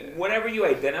 whatever you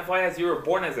identify as, you were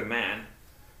born as a man.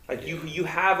 Like, you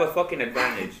have a fucking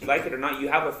advantage. Like it or not, you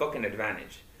have a fucking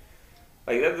advantage.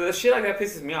 Like, the shit like that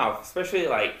pisses me off. Especially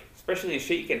in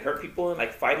shit you can hurt people in,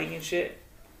 like fighting and shit.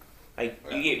 Like,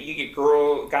 you get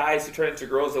guys who turn into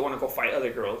girls that want to go fight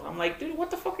other girls. I'm like, dude,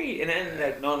 what the fuck are you? And then,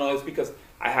 like, no, it's because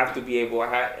I have to be able,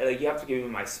 you have to give me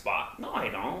my spot. No, I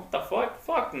don't. The fuck?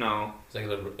 Fuck no. It's like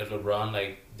if LeBron,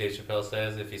 like Dave Chappelle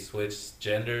says, if he switched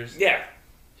genders, Yeah.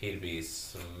 he'd be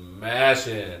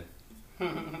smashing.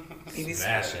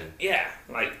 Smashing. Yeah,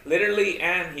 like, literally,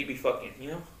 and he'd be fucking,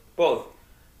 both.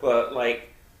 But, like,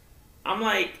 I'm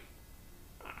like,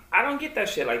 I don't get that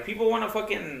shit. Like, people want to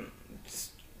fucking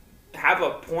have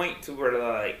a point to where they're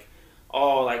like,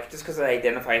 oh, like, just because I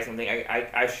identify as something,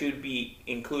 I should be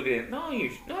included in. No,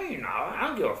 you're not. I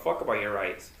don't give a fuck about your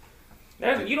rights.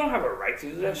 You don't have a right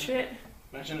to do that shit.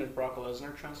 Imagine if Brock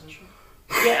Lesnar transition.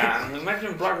 Yeah,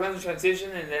 imagine Brock Lesnar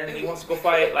transition and then he wants to go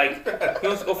fight,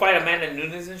 Amanda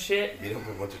Nunes and shit. You don't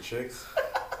put a bunch of chicks.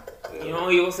 Yeah.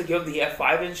 He wants to give him the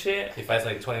F5 and shit. He fights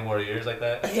like 20 more years like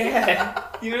that. Yeah,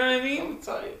 you know what I mean? I'm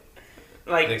tight.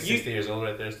 Like 60 years old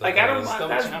right there. Like, I don't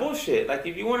mind. That's bullshit. Like,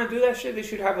 if you want to do that shit, they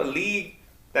should have a league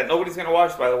that nobody's gonna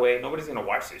watch. By the way, nobody's gonna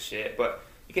watch this shit. But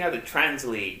you can have the trans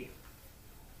league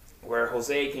where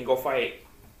Jose can go fight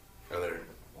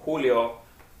Julio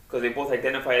because they both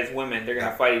identify as women. They're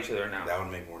gonna fight each other now. That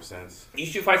would make more sense. You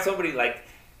should fight somebody like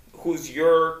who's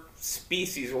your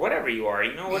species or whatever you are.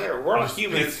 Whatever. We're all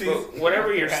humans, but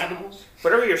whatever your animals,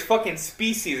 whatever your fucking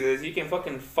species is, you can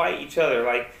fucking fight each other.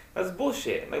 Like, that's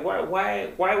bullshit. Like,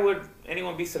 why would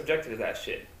anyone be subjected to that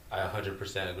shit? I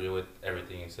 100% agree with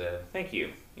everything you said. Thank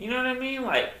you. You know what I mean?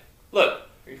 Like, look.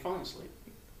 Are you falling asleep?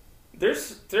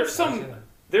 There's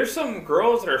some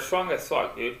girls that are strong as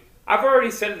fuck, dude. I've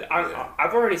already said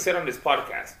on this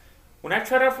podcast. When I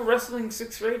tried out for wrestling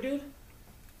 6th grade, dude,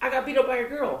 I got beat up by a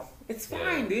girl. It's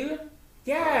fine, dude.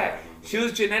 Yeah, she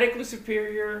was genetically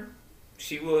superior.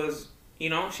 She was, she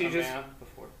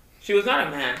was not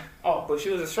a man. Oh, but she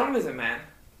was as strong as a man.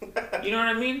 You know what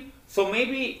I mean? So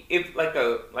maybe if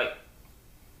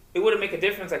it wouldn't make a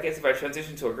difference, I guess, if I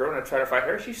transitioned to a girl and I try to fight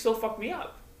her, she still fuck me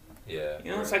up.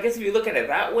 Yeah. So I guess if you look at it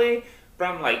that way, but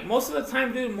I'm like, most of the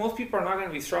time, dude, most people are not going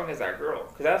to be strong as that girl.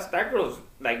 Because that girl's,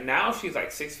 like, now she's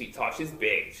like 6 feet tall. She's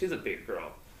big. She's a big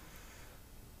girl.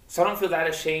 So I don't feel that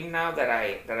ashamed now that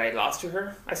I lost to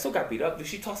her. I still got beat up, dude.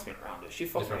 She tossed me around, dude. She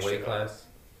fucked me up. Different weight class?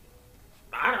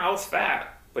 I don't know. I was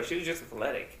fat, but she was just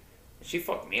athletic. She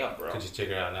fucked me up, bro. Could you check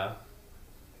her out now?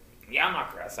 Yeah, I'm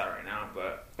not grass out right now,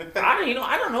 but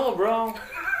I don't know, bro.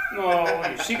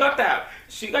 No, she got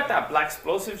that black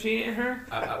explosive gene in her.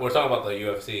 We're talking about the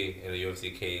UFC in the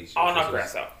UFC cage. I'll not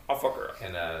grass out. I'll fuck her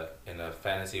up. In a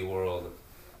fantasy world.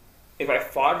 If I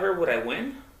fought her, would I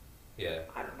win? Yeah.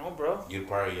 I don't know, bro. You'd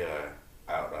probably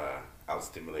out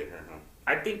stimulate her, huh?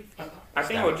 I think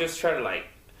I would just try to like.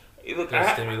 Look,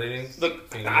 stimulating.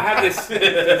 Look, I have this.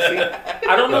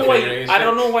 I don't know why. I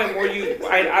don't know why more you.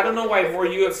 I don't know why more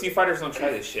UFC fighters don't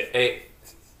try this shit. Hey,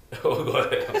 go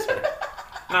ahead. I'm sorry.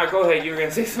 Nah, go ahead. You were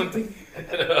gonna say something.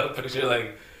 Picture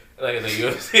like in the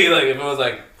UFC, like if it was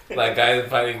like guys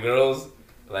fighting girls,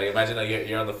 like imagine like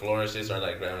you're on the floor and shit, start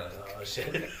like grabbing. Like, oh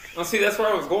shit. No, see, that's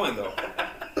where I was going though.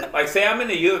 Like, say I'm in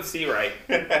the UFC, right?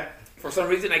 For some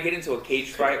reason, I get into a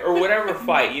cage fight or whatever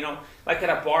fight, like at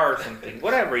a bar or something.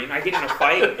 Whatever, I get in a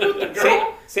fight. With the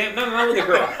girl? Say, no, not with a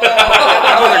girl.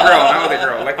 Not with a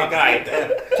girl. Like a guy.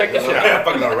 Check this shit out.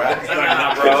 Fucking no rat.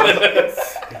 Nah, bro.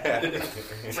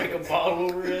 Break a bottle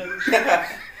over it.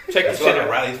 Check this shit out.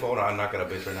 Riley's phone. I'm not gonna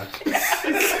bitch right now.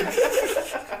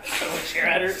 Cheer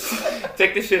at her.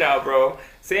 Check this shit out, bro.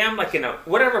 Say I'm like in a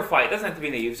whatever fight. It doesn't have to be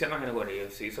in the UFC. I'm not gonna go to the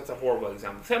UFC, so it's a horrible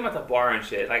example. Say I'm at the bar and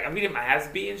shit. Like, I'm getting my ass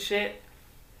beat and shit.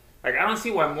 Like, I don't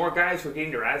see why more guys were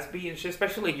getting their ass beat and shit,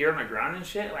 especially here on the ground and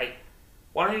shit. Like,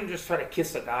 why don't you just try to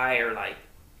kiss a guy or like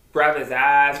grab his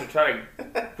ass or try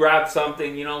to grab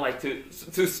something, like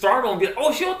to startle and be like,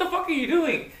 oh shit, what the fuck are you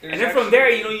doing? And then from there,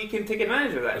 you can take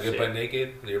advantage of that shit. Get butt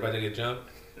naked? You're about to get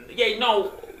jumped? Yeah,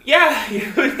 no. Yeah.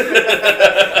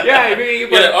 Yeah, you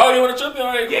want to jump? All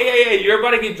right. Yeah. You're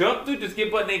about to get jumped, dude. Just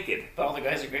get butt naked. But all the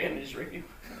guys are great and they just rape you.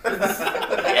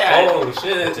 Yeah. Oh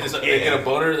shit! They get a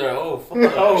boner. They're like, oh fuck.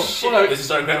 Oh shit! They just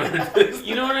start grabbing their fist.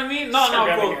 You know what I mean? No,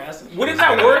 bro. Wouldn't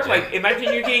that work? Like,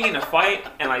 imagine you're getting in a fight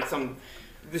and like some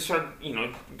this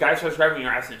guy starts grabbing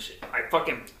your ass and shit, like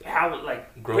fucking how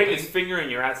like Groping? putting his finger in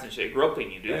your ass and shit,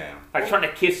 groping you, dude, Damn. like trying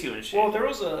to kiss you and shit. Well, there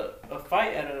was a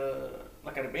fight at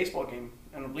a baseball game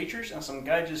in the bleachers, and some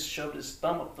guy just shoved his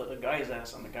thumb up the guy's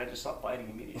ass, and the guy just stopped fighting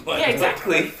immediately. Yeah,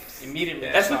 exactly. Immediately.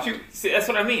 That's stopped. what you see. That's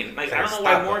what I mean. Like It's I like don't know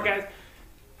a why stop more button. guys.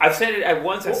 I've said it at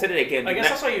once. I said it again. I guess Not-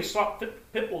 that's why you stop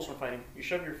pit bulls from fighting. You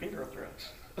shove your finger up their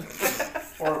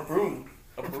ass. Or a broom.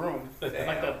 A broom.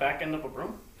 Like the back end of a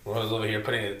broom. Roy's over here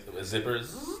putting a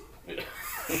zippers.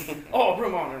 Oh, a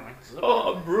broom. Oh, never mind.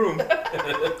 Oh, a broom.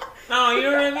 No, you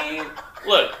know what I mean.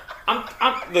 Look,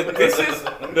 look. This is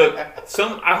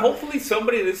hopefully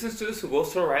somebody listens to this who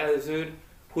goes to O'Reilly's, dude.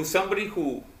 Who's somebody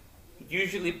who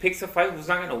usually picks a fight who's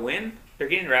not gonna win. They're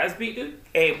getting their ass beat, dude.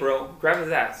 Hey, bro, grab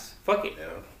his ass. Fuck it. Yeah.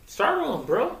 Startle him,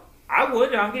 bro. I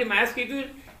would. I'm getting my ass kicked, dude.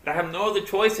 And I have no other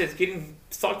choice. It's getting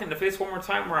sucked in the face one more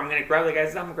time where I'm gonna grab the guy's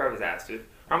ass. I'm gonna grab his ass, dude.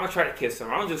 Or I'm gonna try to kiss him.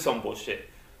 Or I'm gonna do some bullshit.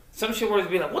 Some shit where he's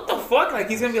be like, what the fuck? Like,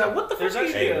 he's gonna be like, what the There's fuck?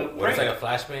 actually a Where it's prank. like a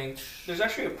flashbang. There's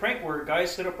actually a prank where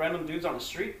guys hit up random dudes on the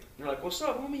street. They're like, "What's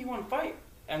up, homie? You want to fight?"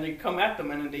 And they come at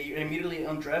them, and then they immediately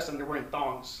undress, and they're wearing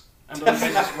thongs. And those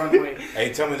guys just run away.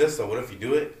 Hey, tell me this though. What if you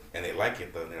do it and they like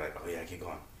it though? And they're like, oh yeah, keep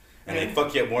going. And they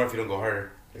fuck you up more if you don't go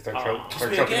harder. They start Kiss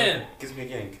me choking again. you. Kiss me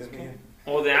again. Kiss me again.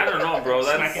 Well, then I don't know, bro.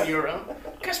 Smacking That's you around.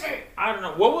 Kiss me. I don't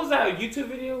know. What was that YouTube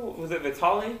video? Was it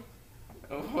Vitaly?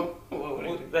 Oh, what would I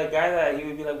do? That guy that he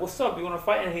would be like, "What's up? You want to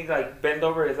fight?" And he'd like bend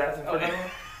over his ass in front of him.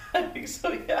 I think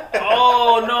so. Yeah.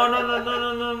 Oh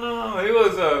no! He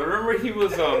was remember he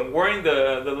was wearing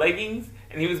the leggings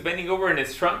and he was bending over in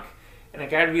his trunk, and the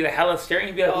guy would be like hella staring.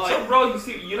 He'd be like, "What's up, bro?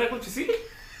 You like what you see?"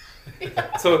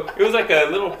 So it was like a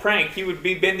little prank. He would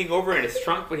be bending over in his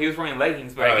trunk, but he was wearing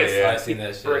leggings. But Oh, I guess yeah. I seen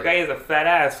that shit. for a guy who's a fat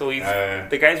ass, so he's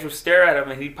the guys would stare at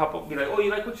him and he'd pop up and be like, "Oh, you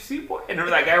like what you see, boy?" And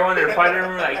remember that guy wanted to fight him,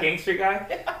 remember that gangster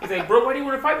guy? He's like, "Bro, why do you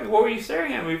want to fight me? What were you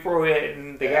staring at me before we hit?"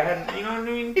 And the guy had, you know what I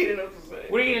mean? He didn't know what to say.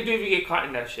 What are you gonna do if you get caught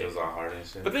in that It shit? was all hard and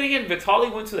shit. But then again,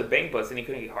 Vitaly went to the bang bus and he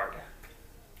couldn't get hard.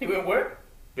 He went where?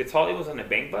 Vitaly was on the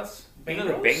bang bus. Bang you know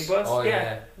the bus? bang bus? Oh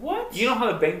yeah. What? You know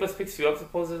how the bang bus picks you up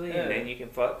supposedly Yeah. and then you can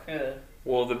fuck? Yeah.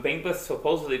 Well, the bang bus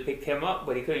supposedly picked him up,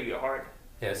 but he couldn't get hard.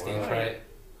 Yeah, stage Wow. fright.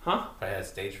 Huh? Probably had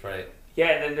stage fright. Yeah,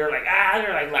 and then they're like,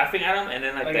 they're like laughing at him, and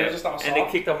then Like, like they're that, just all and they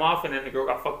soft? kicked him off, and then the girl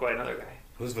got fucked by another guy.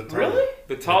 Who's Vitaly? Really?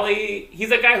 Vitaly,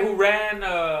 he's a guy who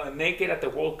ran naked at the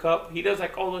World Cup. He does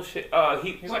like all this shit.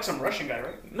 He's like some Russian guy,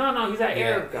 right? No, he's that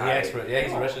Arab guy. He's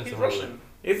Oh, Russian. He's supposedly. Russian.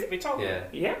 Is They talk. Yeah.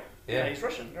 Yeah, Yeah, Yeah. he's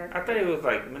Russian. Right? I thought he was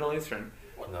like Middle Eastern.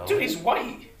 No. Dude, he's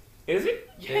white. Is it?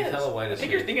 He's Yes. hella white I as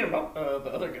think shit. you're thinking about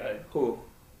the other guy. Who?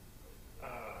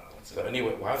 What's his So name?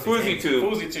 anyway, why is he Fuzzy famous? Tube.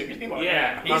 Fuzzy Tube. You're thinking about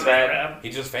Yeah, him. my He's bad. a crab.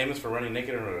 He's just famous for running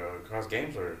naked across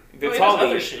games, or No, he does Vitaly.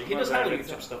 other shit. He My does bad, other Vitaly.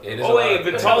 YouTube stuff. It is Oh a wait, lot.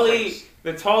 That's how Vitaly,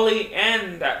 Vitaly,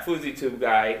 and that Fuzzy Tube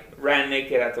guy ran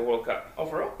naked at the World Cup. Oh,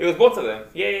 for real? It was both of them.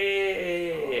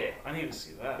 Yeah. I need to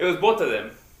see that. It was both of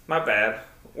them. My bad.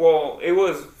 Well, it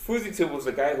was Fuzzy Tube was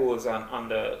the guy who was on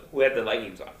the who had the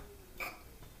leggings on.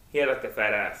 He had like the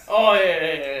fat ass. Oh yeah. Yeah,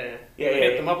 You yeah,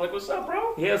 hit yeah. them up like, "What's up,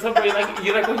 bro?" Yeah, somebody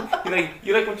you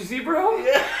like what you see, bro?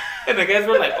 Yeah. And the guys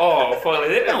were like, "Oh fuck!" Like,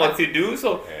 they didn't know what to do.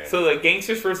 So Yeah. so the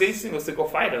gangster's first instinct was to go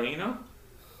fight him. You know.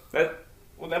 That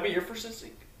Would that be your first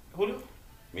instinct? Julio?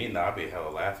 me? Nah, I'd be hella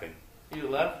laughing. You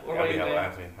left? What I'd about be you, hella Dan?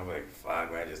 laughing. I'm like,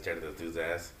 fuck, man, I just stared at this dude's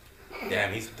ass.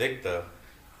 Damn, he's thick though.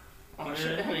 Oh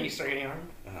shit! And then you start getting hard.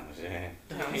 Oh shit.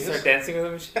 Damn, you start dancing with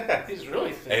him. And shit. He's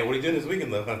really thick. Hey, what are you doing this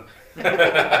weekend though?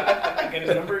 Get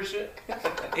his number and shit.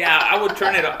 Yeah, I would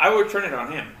turn it. I would turn it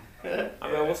on him.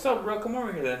 I'm like, "What's up, bro? Come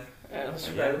over here then." Yeah, let's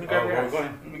Yeah, let me grab Oh, your where we ass.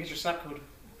 going? Let me get your snap code.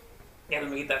 Yeah,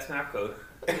 let me get that snap code.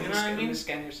 You know what I Let me mean?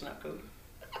 scan your snap code.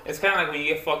 It's kind of like when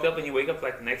you get fucked up and you wake up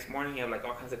like the next morning, you have like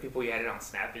all kinds of people you added on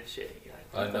Snap and shit. You're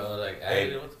like, I know, like,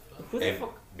 Hey. what the fuck? who the Hey,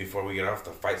 fuck? before we get off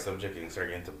the fight subject and start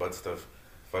getting into butt stuff,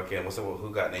 fucking, what's up?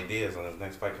 Who got any ideas on this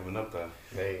next fight coming up though?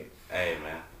 Hey, Hey,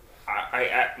 man.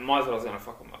 Masvidal's gonna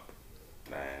fuck him up.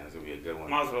 Man, it's gonna be a good one.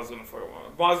 Masvidal's gonna fuck him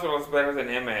up. Masvidal's better than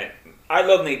him at. I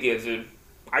love Nate Diaz, dude.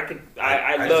 I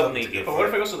I love just Nate hope Diaz. But what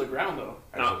if it goes to the ground though?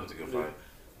 I just No. hope it's a good fight.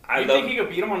 I You love. think he could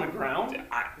beat him on the ground?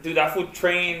 Dude, that fool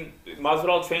trained.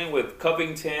 Masvidal trained with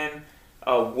Covington,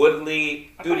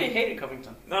 Woodley. I Dude, thought he hated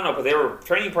Covington. no, but they were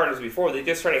training partners before. They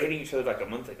just started hitting each other like a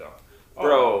month ago. Oh.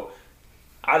 Bro,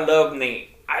 I love Nate.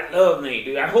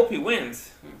 dude. I hope he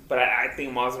wins, but I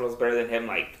think Masvidal's better than him.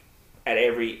 Like at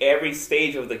every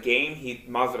stage of the game,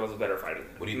 Masvidal's a better fighter than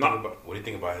him. What do you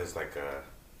think about his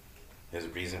his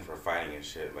reason for fighting and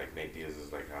shit? Like Nate Diaz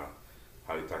is like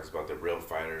how he talks about the real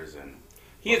fighters and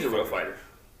He is a real fighter.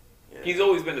 Yeah. He's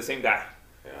always been the same guy.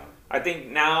 Yeah. I think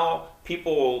now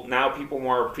people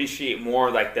more appreciate more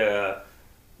like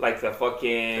like the The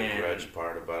fucking grudge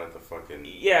part about it, the fucking.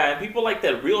 yeah, and people like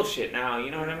the real shit now.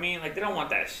 You know what I mean? Like they don't want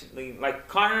that shit. Like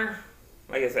Connor,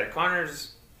 like I said,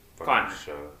 Connor's fucking Connor.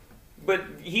 show. But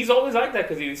he's always like that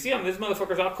because you see him. This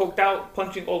motherfucker's all coked out,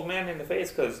 punching old man in the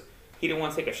face because he didn't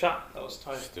want to take a shot. That was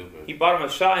tight. Stupid. He bought him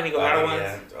a shot and he goes, "I don't want."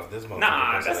 Yeah, this motherfucker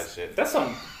Nah, posted that's that shit. that's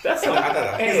some. That's some.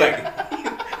 He's like,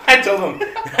 I told him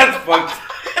that's fucked.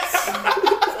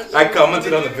 I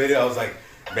commented on the video. I was like,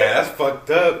 man, that's fucked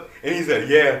up. And he said,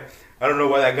 yeah. I don't know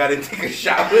why that guy didn't take a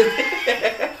shot with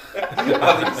it. I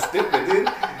was like, stupid, dude.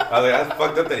 I was like, that's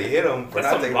fucked up that he hit him for That's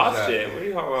not some taking a boss shot. shit. What are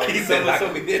you talking about? He said, like,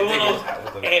 we didn't someone take a else, shot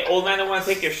with him. hey, old man don't want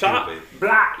to take your shot. Stupid.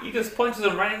 Blah. You just punches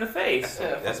him right in the face.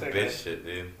 Yeah, That's fuck that bitch guy. shit,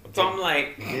 dude. So I'm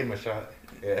like, You gave him a shot.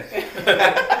 Yeah.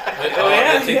 Oh,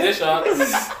 yeah, take yeah. this shot.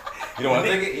 You don't want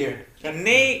to take it? Here.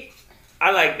 Nate.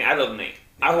 I love Nate.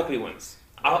 I hope he wins.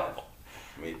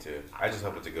 Me too. I just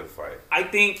hope it's a good fight. I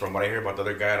think From what I hear about the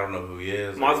other guy, I don't know who he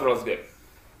is. Masvidal's good.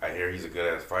 I hear he's a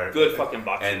good ass fighter. Good fucking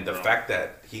boxer. And the bro. fact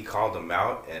that he called him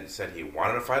out and said he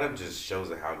wanted to fight him just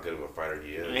shows how good of a fighter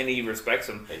he is. And he respects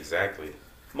him. Exactly.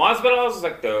 Masvidal's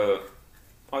like the.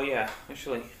 Oh yeah,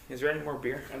 actually, is there any more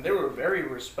beer? And they were very Might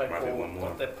be respectful one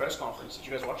more. at that press conference. Did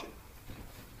you guys watch it?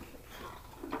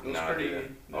 It was Nah, I pretty.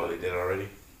 didn't. Oh, they did already?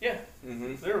 Yeah,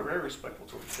 Mm-hmm. they were very respectful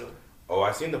to each other. Oh,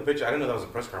 I seen the picture. I didn't know that was a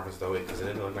press conference though, because it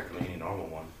didn't look like any normal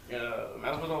one. Yeah,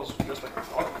 Masvidal was dressed like a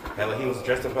dog. Hell, he was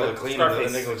dressed up hella clean, and the other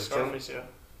Scarface. nigga was just chilling. Scarface,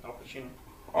 yeah. Al Pacino.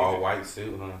 All white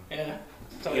suit, huh? Yeah.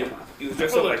 Tell He, you. he was I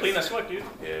dressed feel up like like clean as fuck, dude.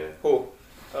 Yeah. Who?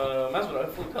 Masvidal, I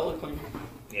feel hella clean.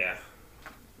 Yeah.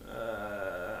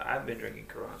 I've been drinking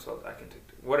Corona, so I can take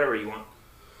whatever you want.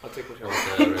 I'll take whichever.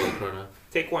 What's one. that, regular Corona?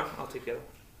 Take one. I'll take the other one.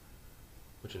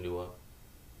 Which one do you want?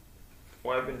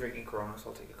 Well, I've been drinking Corona, so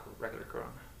I'll take a regular Corona.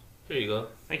 Here you go.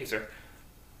 Thank you, sir.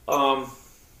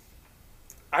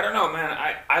 I don't know, man.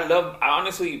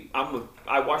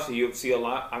 I watch the UFC a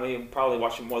lot. I mean, probably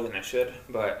watch it more than I should,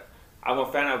 but I'm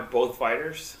a fan of both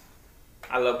fighters.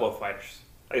 I love both fighters.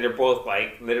 Like they're both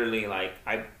like literally like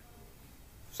I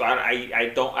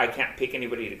can't pick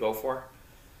anybody to go for.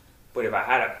 But if I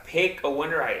had to pick a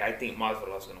winner, I think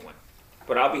Masvidal's gonna win.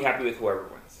 But I'll be happy with whoever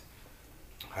wins.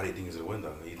 How do you think he's gonna win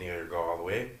though? Do you think it'll go all the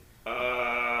way?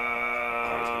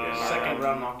 Second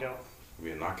round knockout.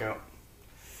 Be a knockout?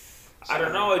 I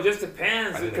don't know. It just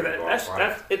depends. I think Because they're gonna go all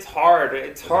that's it's hard.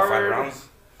 It's Is it 5 hard rounds?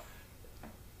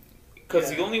 because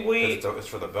Yeah. the only way It's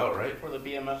for the belt, right? For the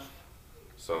BMF.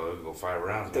 So it'll go 5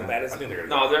 rounds. the man. baddest. I think they're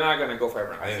No, gonna. they're not gonna go 5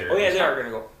 rounds. I think they're Oh yeah, gonna- they are gonna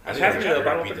go. I think Champion they're of the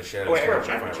gonna battle beat the for- shit oh, out yeah, of him for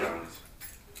championship.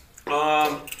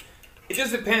 5 rounds. It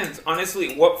just depends.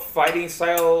 Honestly, what fighting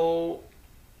style.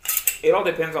 It all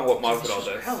depends on what Masvidal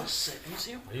does. Hella sick. Let me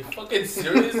see. Are you fucking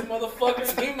serious,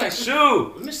 motherfucker? Give me my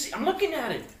shoe, Let me see. I'm looking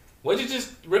at it. Why'd you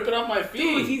just rip it off my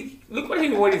dude. feet? Look what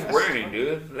he's wearing,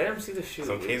 dude. Let him see the shoe.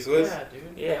 Some dude. K-Swiss? Yeah, dude.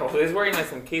 Yeah, well, he's wearing like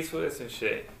some K-Swiss and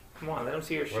shit. Come on, let him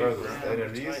see your What are shoe, those? bro.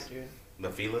 NFTs? Tight, dude. The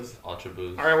Filas? Ultra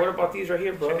boost. All right, what about these right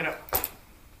here, bro? Check it out.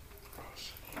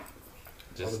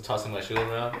 Just tossing my shoe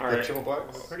around. All The right. triple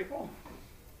blacks? Pretty cool.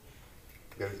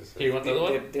 You guys just Here, you want the other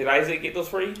one? Did Isaac get those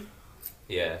for you?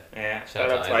 Yeah. Yeah. Shout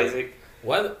Shout out out to to Isaac,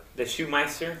 What? the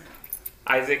shoemeister.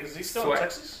 Isaac. Is he still Sweat- in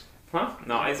Texas? Huh?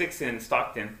 No, Isaac's in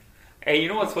Stockton. Hey, you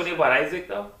know what's funny about Isaac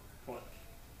though? What?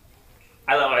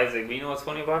 I love Isaac, but you know what's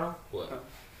funny about him? What?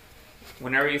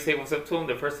 Whenever you say what's up to him,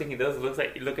 the first thing he does looks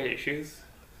like you look at your shoes.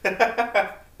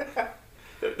 the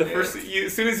first,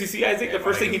 as soon as you see Isaac, Yeah, the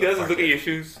first my thing he nigga's does a is look at fucker. your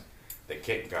shoes. The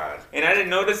kick god. And I didn't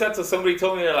notice that till somebody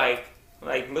told me. They're like,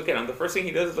 look at him. The first thing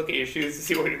he does is look at your shoes to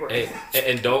see what he wears. Hey,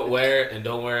 and don't wear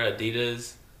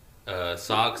Adidas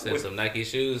socks and some Nike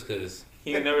shoes, cause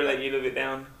He would never let you live it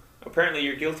down. Apparently,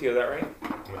 you're guilty of that, right?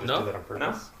 We just No. do that on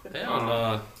purpose. hell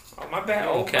no. Oh, my bad.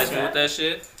 Don't Oh, catch my me with bad. that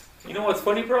shit. You know what's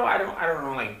funny, bro? I don't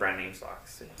know like brand name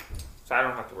socks, so I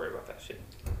don't have to worry about that shit.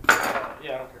 Yeah,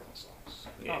 I don't care about socks.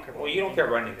 I Yeah. don't care about Well, you don't care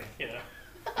about anything. Yeah.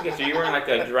 Look at you. You're wearing like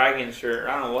a dragon shirt.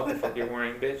 I don't know what the fuck you're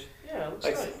wearing, bitch. Yeah, it looks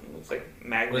Like, tight. looks like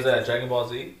magnet. What is that? Dragon Ball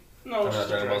Z? No, Or it's not just a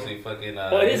Dragon Ball dragon. Z. Fucking.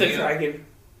 Well, it is a Yu-Gi-Oh? dragon.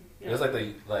 It was like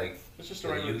It's just a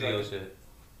the regular Yu-Gi-Oh dragon. shit.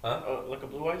 Like a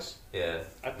blue eyes? Yeah.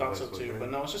 I thought so Blue eyes, too, blue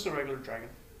but no, it's just a regular dragon.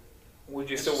 Would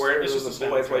you It's still just- wear it if it's it was just a a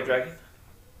blue eyes standard white dragon?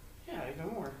 Yeah, even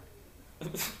more.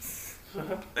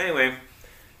 Anyway,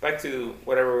 back to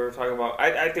whatever we were talking about.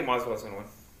 I think Masvidal's gonna win.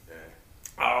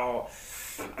 Yeah. Oh,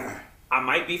 I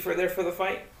might be there for the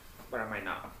fight, but I might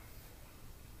not.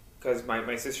 Because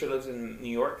my sister lives in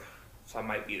New York, so I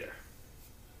might be there.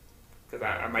 Because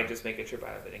I might just make a trip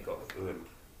out of it and go. Good.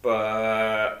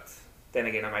 But then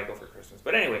again, I might go for Christmas.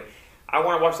 But anyway, I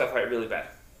want to watch that fight really bad.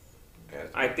 Yeah,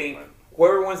 it's I fine. think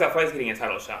whoever wins that fight is getting a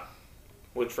title shot.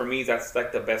 Which for me, that's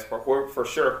like the best part. For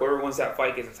sure, whoever wins that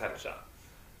fight gets a title shot.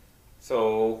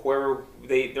 So whoever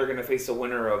they're gonna face the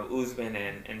winner of Usman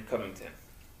and Covington,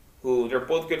 who they're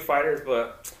both good fighters,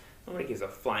 but nobody gives a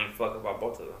flying fuck about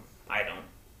both of them. I don't.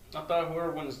 I thought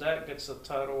whoever wins that gets the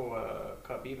title,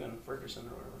 Khabib and Ferguson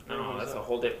or whatever. No, Whoever wins that's that. a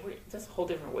whole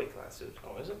different weight class, dude.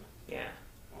 Oh, is it? Yeah,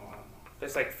 Oh, I don't know.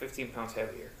 that's like 15 pounds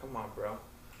heavier. Come on, bro.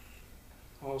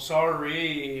 Oh,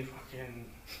 sorry, fucking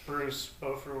Bruce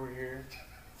Buffer over here.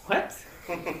 What?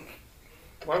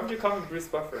 Why would you call him Bruce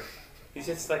Buffer? He's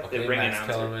just like Okay, the ring Max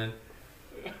announcer. Kellerman.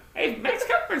 Hey, Max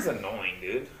Kellerman's annoying,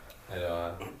 dude. I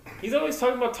know. He's always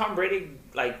talking about Tom Brady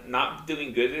like not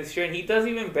doing good this year, and he does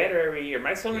even better every year.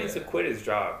 Max Kellerman needs to Yeah. quit his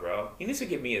job, bro. He needs to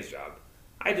give me his job.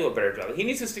 I do a better job. He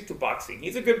needs to stick to boxing.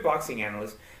 He's a good boxing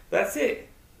analyst. But that's it.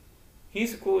 He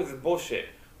needs to quit with his bullshit.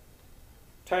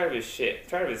 Tired of his shit.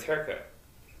 Tired of his haircut.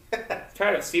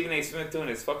 Tired of Stephen A. Smith doing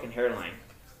his fucking hairline.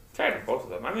 Tired of both of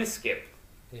them. I miss Skip.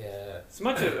 Yeah. As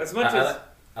much as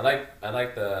I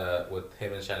like the with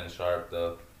him and Shannon Sharp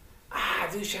though.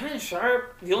 dude, Shannon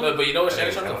Sharp. The No, only but you know what? Shannon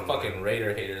Hey, Sharp's I a don't know. fucking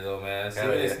Raider hater though, man. Yeah,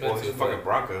 Stephen A. yeah. Smith Well, he's too, a fucking but-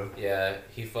 Bronco. Yeah,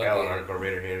 he Yeah, fucking. hardcore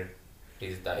Raider hater.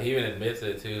 He even admits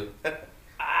it too.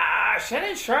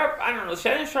 Shannon Sharp. I don't know.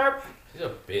 Shannon Sharp. He's a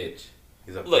bitch.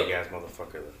 He's a Look. big ass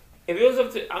motherfucker. Though. If it was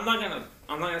up to, I'm not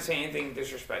gonna say anything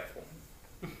disrespectful,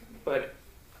 but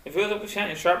if it was up to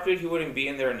Shannon Sharp, dude, he wouldn't be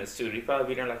in there in a suit. He'd probably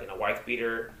be there like in a wife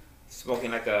beater,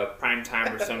 smoking like a prime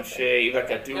time or some shit, like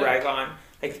a do rag on.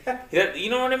 Like, you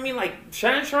know what I mean? Like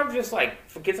Shannon Sharp just like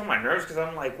gets on my nerves because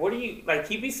I'm like, what do you like?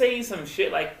 He'd be saying some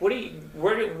shit like, where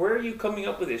are you coming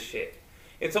up with this shit?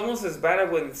 It's almost as bad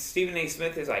as when Stephen A.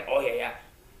 Smith is like, oh yeah,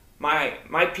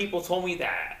 my people told me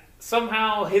that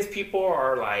somehow his people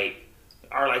are like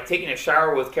taking a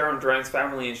shower with Kevin Durant's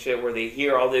family and shit, where they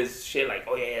hear all this shit like,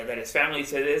 oh yeah, that his family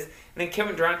said this, and then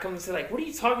Kevin Durant comes and says like, what are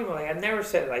you talking about? Like, I've never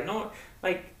said it. Like, no,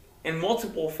 like, and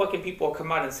multiple fucking people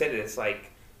come out and said this.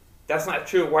 Like, that's not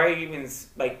true. Why are you even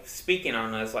like speaking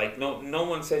on us? Like, no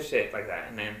one said shit like that.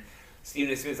 And then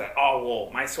Stephen Smith's like, oh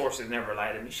well, my sources never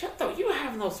lied to me. Shut up. You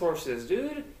have no sources,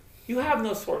 dude. You have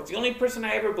no sources. The only person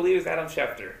I ever believe is Adam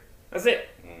Schefter. That's it.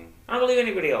 I don't believe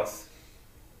anybody else.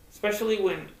 Especially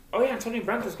when, oh yeah, Antonio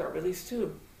Brown just got released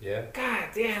too. Yeah. God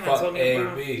damn, Fuck Antonio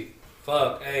Brown. AB.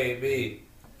 Fuck AB.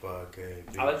 Fuck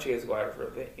AB. I'll let you guys go at it for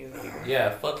a bit. Yeah,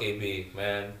 fuck AB,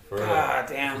 man. For real. God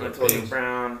damn, He's a Antonio bitch.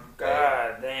 Brown.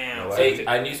 God damn. No, Hey,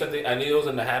 I knew something. I knew it was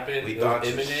gonna happen. We It thought was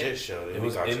it was a imminent. shit show. Dude. It We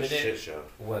was thought it was a imminent. shit show.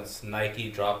 Once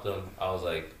Nike dropped them, I was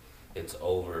like, it's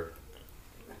over.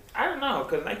 I don't know,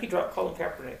 because Nike dropped Colin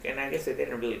Kaepernick, and I guess they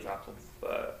didn't really drop him.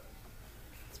 But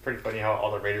It's pretty funny how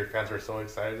all the Raider fans were so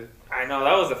excited. I know,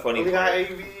 that was the funny We got part.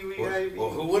 AB, we got AB. Well,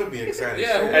 who wouldn't be excited?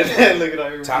 Yeah, And then look at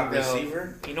all your Top down.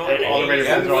 receiver. You know All the Raider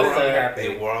Yeah, fans are all before- set.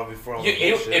 They were all before all You, the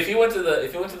you, bullshit. if you went to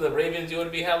the Ravens, you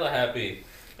would be hella happy.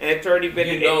 And it's already been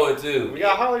You know it too. We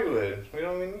got Hollywood. We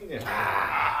don't even need him.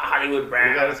 Hollywood Brown.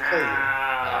 We got his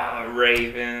cousin.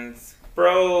 Ravens.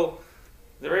 Bro,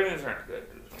 the Ravens aren't good.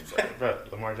 I'm sorry.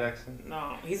 But Lamar Jackson,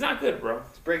 No, he's not good, bro.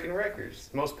 he's breaking records.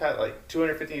 Most like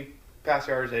 250 pass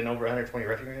yards and over 120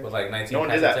 rushing yards. With like 19 No one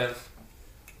pass did that. attempts.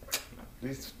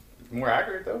 He's more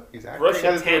accurate though. He's accurate. Rush He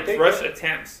has his attempts, little rush tape.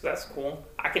 attempts. That's cool.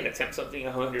 I can attempt something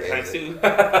 100 Is times it? too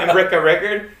and break a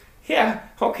record. Yeah,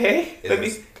 okay. Let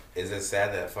me. Is it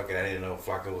sad that fucking I didn't know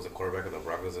Flacco was a quarterback of the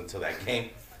Broncos until that game?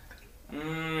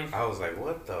 I was like,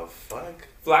 what the fuck?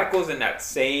 Flacco's in that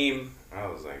same. I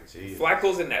was like, geez.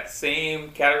 Flacco's in that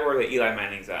same category that Eli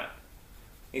Manning's at.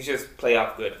 He's just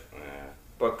playoff good. Yeah.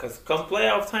 But cause come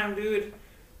playoff time, dude,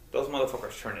 those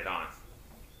motherfuckers turn it on.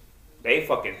 They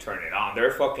fucking turn it on.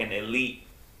 They're fucking elite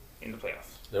in the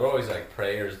playoffs. There were always like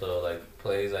prayers though, like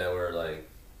plays that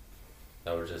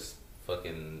were just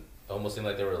fucking almost seemed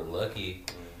like they were lucky.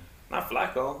 Not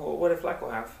Flacco. Well, what did Flacco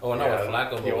have? Oh no, with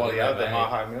Flacco. Yeah, but well, with yeah, that the man-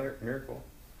 Maha Miracle.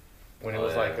 When it Oh,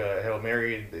 was yeah. like a Hail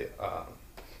Mary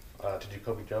to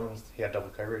Jacoby Jones, he had double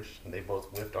coverage, and they both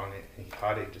whiffed on it, and he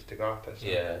caught it, just took off. Touchdown.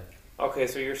 Yeah. Okay,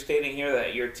 so you're stating here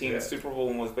that your team's Yeah. Super Bowl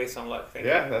win was based on luck. Thank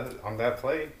you. Yeah, on that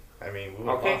play. I mean, we would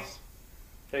have Okay. lost.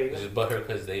 There you go. Just butthurt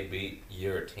because they beat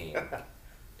your team.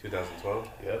 2012.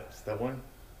 Yep, it's that one.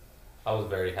 I was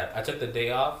very happy. I took the day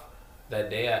off. That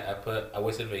day I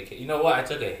wasted vacation. You know what? I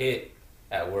took a hit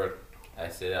at work. I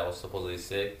said I was supposedly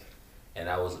sick, and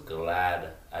I was glad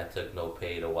I took no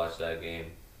pay to watch that game.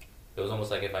 It was almost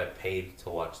like if I paid to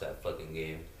watch that fucking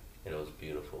game, and it was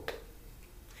beautiful.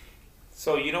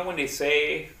 So you know when they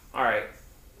say, all right,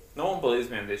 no one believes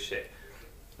me on this shit.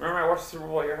 Remember I watched the Super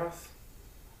Bowl at your house?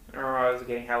 Remember I was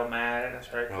getting hella mad and I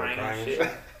started crying and shit?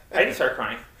 I didn't start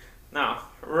crying. No.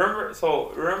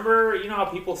 Remember, you know how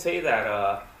people say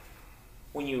that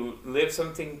when you live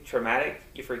something traumatic,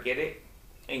 you forget it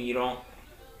and you don't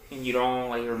and you don't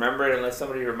like remember it unless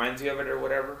somebody reminds you of it or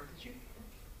whatever. Did you?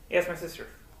 Yeah, it's my sister.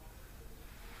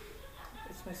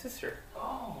 It's my sister.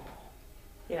 Oh.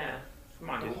 Yeah. Come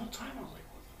on, The dude. whole time I was like,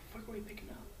 what the fuck are we picking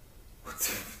up?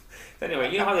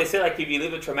 Anyway, you know how they say like if you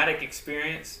live a traumatic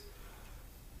experience,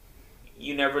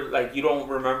 you never like you don't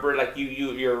remember like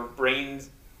your brain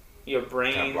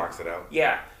Kind of blocks it out.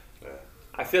 Yeah. Yeah.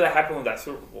 I feel that happened with that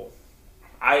Super Bowl.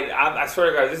 I swear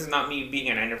to God, this is not me being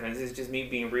an Niner fan. This is just me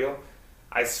being real.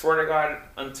 I swear to God,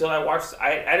 until I watched,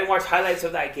 I didn't watch highlights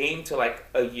of that game till like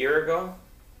a year ago.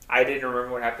 I didn't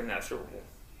remember what happened in that Super Bowl.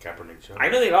 Kaepernick show. I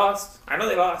know they lost.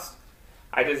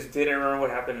 I just didn't remember what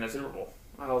happened in the Super Bowl.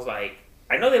 I was like,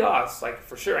 I know they lost. Like,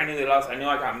 for sure, I knew they lost. I knew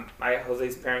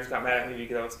Jose's parents got mad at me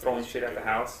because I was throwing shit at the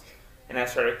house. And I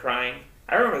started crying.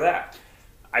 I remember that.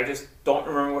 I just don't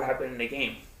remember what happened in the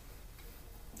game.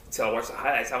 Until I watched the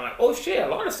highlights. I'm like, oh shit, a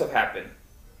lot of stuff happened.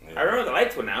 Yeah. I remember the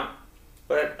lights went out.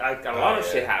 But like, a lot of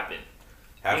shit happened.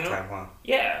 Halftime, huh?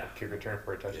 Yeah. Kick return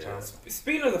for a touchdown.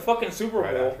 Speaking of the fucking Super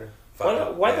Right Bowl, after.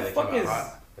 why the they fuck came is... out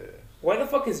hot. Yeah. Why the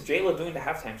fuck is J-Lo doing the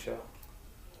halftime show?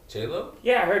 J-Lo?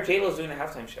 Yeah, I heard J-Lo's doing the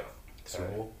halftime show. Super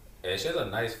Bowl. Yeah, she has a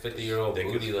nice 50-year-old Thick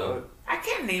as booty, though. I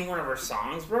can't name one of her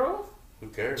songs, bro. Who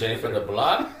cares? Jennifer the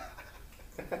Block?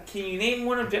 Can you name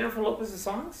one of Jennifer Lopez's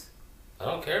songs? I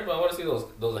don't care, but I want to see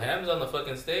those hams on the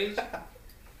fucking stage.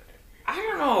 I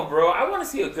don't know, bro. I want to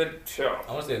see a good show.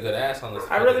 I want to see a good ass on this.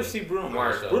 I'd rather see Bruno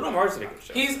Mars. show. Bruno Mars did a good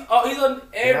show. He's on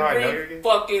You know I know you're every gay?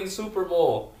 fucking Super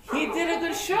Bowl. He did a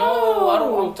good show. No, I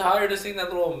don't. I'm tired of seeing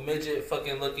that little midget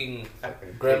fucking looking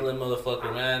gremlin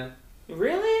motherfucker, man.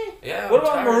 Really? Yeah. What I'm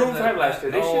about tired of Maroon that. 5 last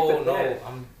year? They No, shit the no, bed.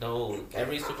 no.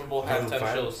 Every Super Bowl Maroon halftime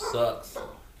 5? show sucks.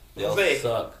 They all Say.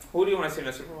 suck. Who do you want to see in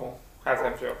the Super Bowl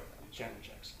halftime show? Janet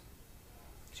Jackson.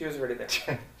 She was already there. I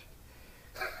don't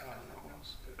know who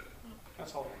else.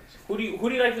 That's all I want to see. Who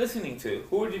do you like listening to?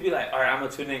 Who would you be like? All right, I'm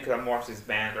gonna tune in because I'm gonna watch this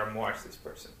band or I'm gonna watch this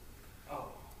person. Oh.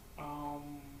 I don't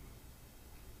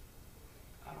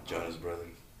know. Jonas Brothers.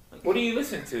 What do you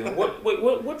listen to?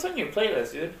 What's on your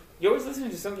playlist, dude? You're always listening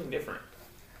to something different.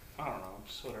 I don't know.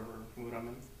 Just whatever mood I'm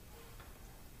in.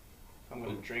 If I'm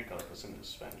gonna drink, I'll listen to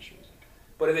Spanish music.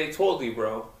 But if they told you,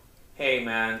 bro, hey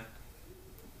man,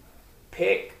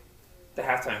 pick the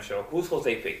halftime show. Who's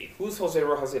Jose picking? Who's Jose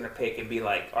Rojas gonna pick and be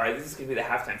like, all right, this is gonna be the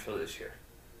halftime show this year?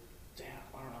 Damn,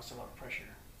 I don't know. It's a lot of pressure.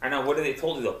 I know. What if they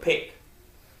told you they'll pick?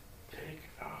 Pick.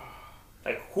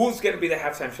 Like, who's gonna be the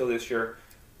halftime show this year?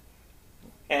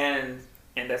 And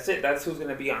that's it. That's who's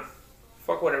gonna be on.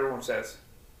 Fuck what everyone says.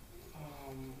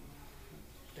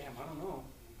 Damn, I don't know.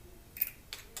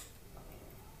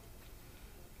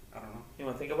 I don't know. You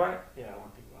wanna think about it? Yeah, I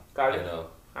want to think about Got I it. know.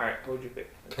 All right, who would you pick?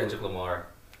 Kendrick Lamar.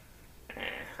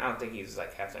 I don't think he's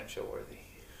like halftime show worthy.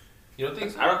 You don't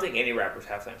think so? I don't think any rapper's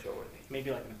halftime show worthy. it.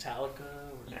 Maybe like Metallica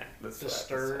or Nah, that's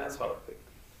Disturbed. that's what I would pick.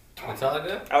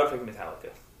 Metallica? I would pick Metallica.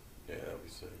 Yeah, that'd be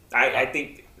sick. I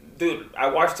think, dude, I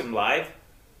watched him live.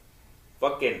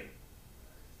 Fucking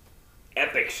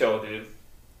epic show, dude.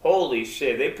 Holy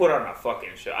shit, they put on a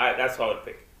fucking show. That's why I would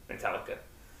pick Metallica.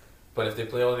 But if they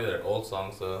play all of their old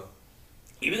songs, though.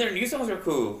 Even their new songs are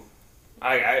cool.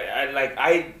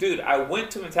 Dude, I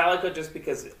went to Metallica just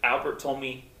because Albert told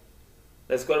me,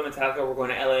 let's go to Metallica, we're going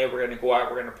to LA, we're going to go out,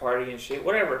 we're going to party and shit,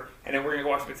 whatever. And then we're going to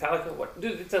watch Metallica. What,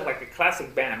 dude, it's like a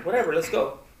classic band. Whatever, let's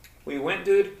go. We went,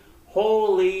 dude.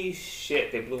 Holy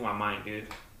shit, they blew my mind, dude.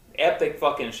 Epic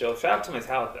fucking show. Shout out to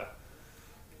Metallica.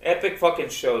 Epic fucking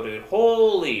show, dude.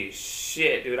 Holy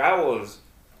shit, dude. I was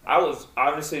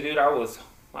honestly, dude, I was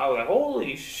like,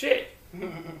 holy shit.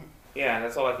 Yeah,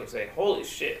 that's all I can say. Holy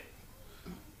shit.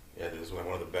 Yeah, this is like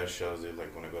one of the best shows, dude.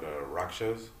 Like when I go to rock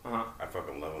shows, Uh-huh. I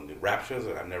fucking love them, dude. Rap shows,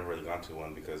 I've never really gone to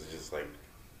one because it's just like,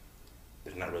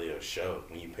 there's not really a show.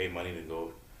 When you pay money to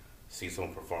go see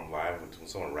someone perform live, when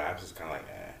someone raps, it's kind of like,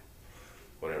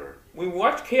 whatever. We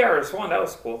watched KRS-One, that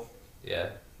was cool. Yeah.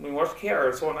 We watched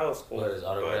KRS-One, that was What cool. is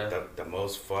autograph? But the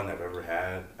most fun I've ever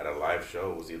had at a live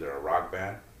show was either a rock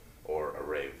band or a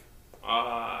rave.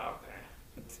 Okay.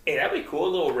 Hey, that'd be cool, a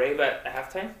little rave at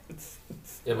halftime.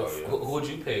 Yeah, but Oh, yeah. who would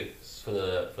you pick for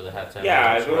the halftime?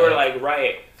 Yeah, Which if we one? were like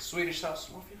Riot. Swedish House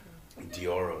Mafia.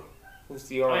 Dioro. Who's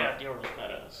the Oh yeah, Dior was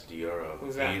badass. Dioro.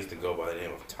 Who's He that? used to go by the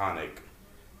name of Tonic.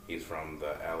 He's from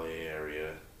the LA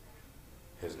area.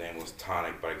 His name was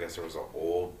Tonic, but I guess there was an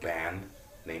old band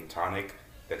named Tonic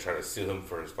that tried to sue him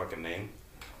for his fucking name.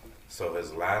 So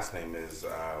his last name is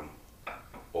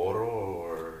Oro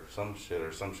or some shit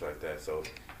like that. So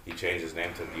he changed his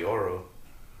name to Dioro.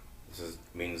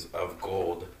 Means of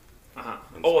gold. Uh-huh.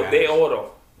 In Oh, Spanish. De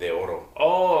Oro. De Oro.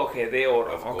 Oh, okay, De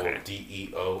Oro. Of gold. Okay.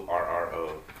 Deorro.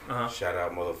 Uh-huh. Shout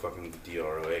out motherfucking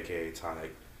Dioro, aka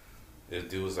Tonic. This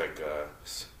dude was like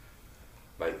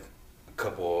like a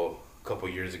couple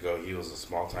years ago, he was a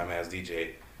small time ass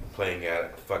DJ playing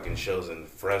at fucking shows in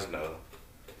Fresno.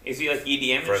 Is he like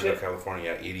EDM and Fresno, shit?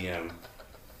 California, EDM.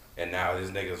 And now this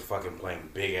nigga's fucking playing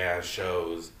big ass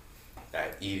shows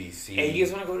at EDC. Hey, you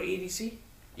guys want to go to EDC?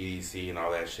 EDC and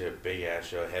all that shit, big ass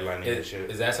show, headlining and shit.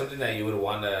 Is that something that you would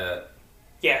want to?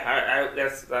 Yeah,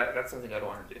 that's something I'd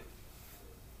want to do.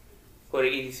 Go to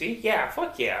EDC? Yeah,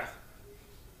 fuck yeah.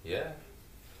 Yeah.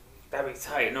 That'd be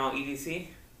tight. No, EDC?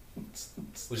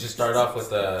 We should start off with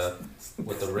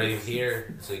the rave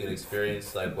here, so you can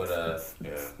experience like what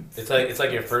Yeah. it's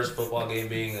like your first football game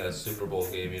being a Super Bowl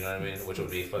game. You know what I mean? Which would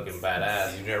be fucking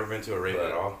badass. You've never been to a rave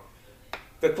at all?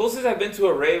 The closest I've been to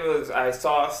a rave was I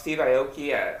saw Steve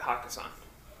Aoki at Hakkasan.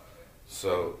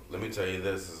 So let me tell you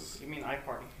this is You mean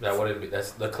iParty? That wouldn't be.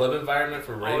 That's the club environment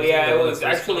for rave. Oh yeah, it was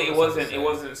actually it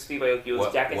wasn't Steve Aoki. It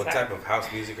was Jack and what Stack. type of house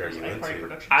music are you iParty into?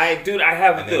 Productions. I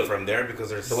have And then from there, because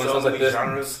there's The one so sounds like many this.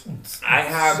 genres, I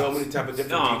have so many type of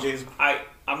different no. DJs.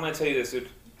 I'm gonna tell you this, dude.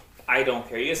 I don't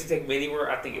care. You guys can take me anywhere.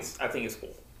 I think it's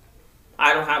cool.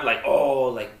 I don't have like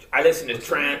I listen to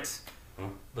trance.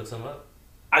 Look some up.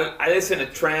 I listen to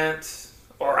trance,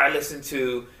 or I listen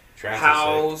to Trance is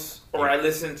house, sick. or I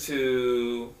listen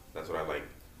to. That's what I like.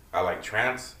 I like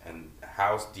trance and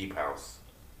house, deep house.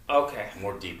 Okay.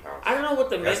 More deep house. I don't know what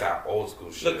the That's that old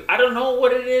school shit. Look, I don't know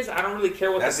what it is. I don't really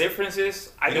care what That's- the difference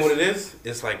is. You know what it is?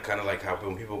 It's like kind of like how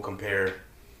when people compare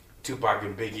Tupac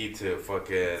and Biggie to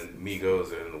fucking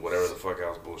Migos and whatever the fuck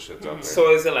else bullshit's out there.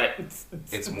 So is it like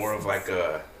It's more of like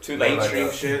a To like- mainstream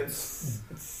like a- shit.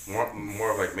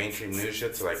 More of like mainstream news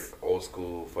shit to like old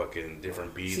school fucking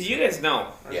different beats. So you guys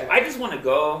know. Yeah. I just want to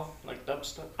go. Like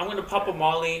dubstep. I'm gonna pop a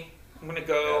Molly. I'm gonna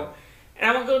go. And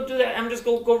I'm gonna go do that. I'm just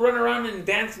go run around and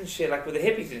dance and shit, like with the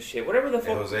hippies and shit. Whatever the Hey,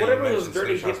 fuck, Jose, you whatever those mentioned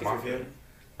dirty Slim Shots hippies are Mafia? doing.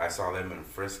 I saw them in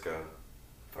Frisco.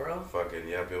 For real? Fucking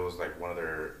yep, it was like one of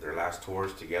their last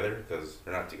tours together because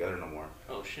they're not together no more.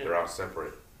 Oh shit. They're all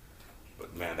separate.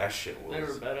 But man, that shit They were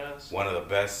was badass. one of the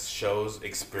best shows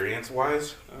experience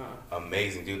wise. Uh,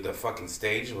 Amazing, dude. The fucking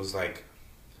stage was like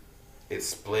it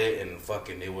split and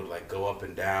fucking it would like go up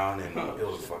and down and Oh, it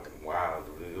was shit. fucking wild,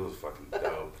 dude. It was fucking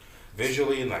dope.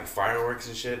 Visually and like fireworks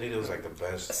and shit, dude, it was like the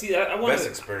best See, I want best to.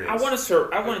 experience. I want to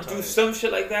serve. I want to Good do time. some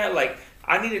shit like that. Like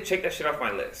I need to check that shit off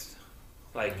my list.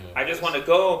 Like Mhm. I just want to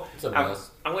go. It's a I'm, must.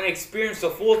 I'm gonna experience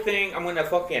the full thing. I'm gonna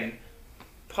fucking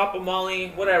pop a Molly,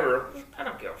 whatever. I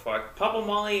don't give a fuck. Pop a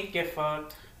Molly. get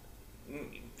fucked.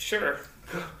 Sure.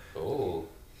 Oh.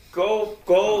 Go,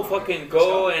 fucking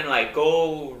go and like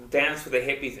go dance with the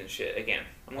hippies and shit again.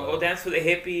 I'm gonna go dance with the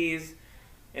hippies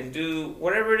and do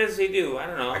whatever it is they do. I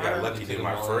don't know. I got lucky, dude.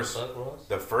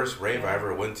 The first rave I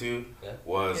ever went to Yeah.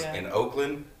 was Yeah. in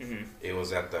Oakland. Mhm. It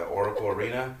was at the Oracle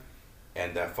Arena,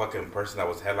 and that fucking person that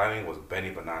was headlining was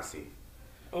Benny Benassi.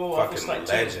 Oh, I was Fucking like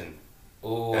legend.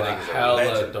 Oh, That I nigga's a hella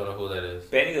legend. don't know who that is.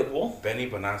 Benny the Bull Benny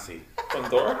Benassi. from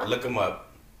Dora. Look him up.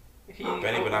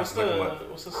 Benny what's Benassi, look him up. the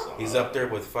what's the song? He's up there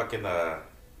with fucking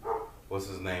what's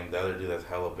his name? The other dude that's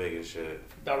hella big and shit.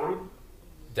 Darude.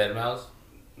 Dead Mouse.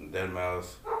 Dead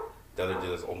Mouse. The other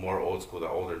dude that's more old school. The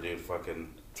older dude,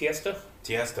 fucking Tiesto.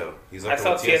 Tiesto. He's I up there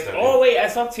saw with Tiesto. Tiesto. Oh wait, I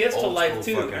saw Tiesto Old live school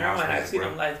too. fucking Remember, house I've music, seen bro.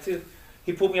 him live too.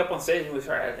 He pulled me up on stage and we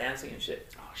started dancing and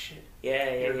shit. Oh shit.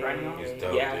 Yeah, You were grinding on? yeah. It's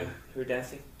dope, Yeah, dude. we were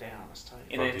dancing. Damn, that's tight. And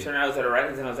Fuck then it you. turned out I was at a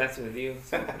Riley's and I was dancing with you.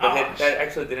 So, but Oh, that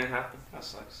actually didn't happen. That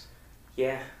sucks.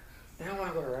 Yeah. Now I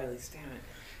want to go to Riley's. Damn it.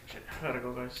 Shit, I gotta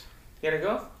go, guys. You gotta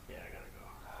go? Yeah, I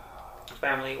gotta go.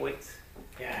 Family waits.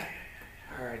 Yeah.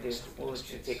 Alright, dude. We'll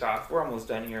let you take off. We're almost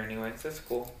done here anyway, so that's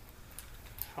cool.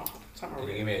 Oh, what time are Can you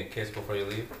we? give me a kiss before you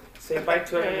leave? Say bye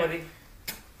to Yeah, yeah. everybody.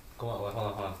 Come on, wait,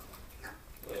 hold on.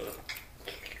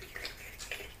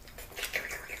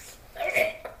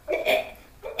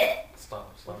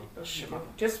 Stop. Shit, man.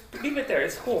 Just leave it there.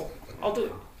 It's cool. I'll do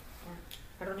it.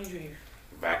 I don't need you here.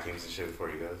 Vacuums and shit before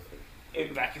you go.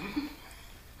 Vacuum.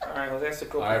 Alright, Jose has to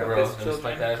go Alright, pick bro. up his Let's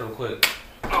fight children. that real quick.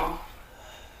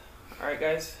 Alright,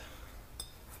 guys.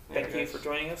 Thank you for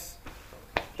joining us.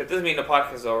 That doesn't mean the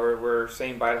podcast is over. We're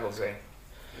saying bye to Jose.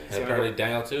 And apparently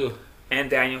Daniel too. And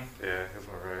Daniel. Yeah, it's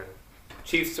alright.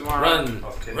 Chiefs tomorrow.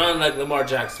 Run like Lamar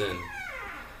Jackson.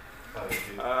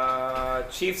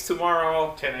 Chiefs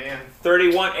tomorrow. 10 a.m.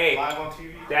 31-8. Live on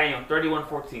TV. Daniel,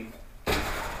 31-14.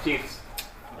 Chiefs.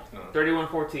 No.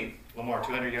 31-14. Lamar,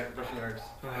 200 rushing yards.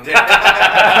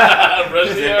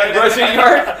 Rushing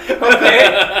yard?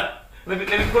 Okay. Let me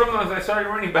put him on. I started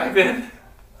running back then.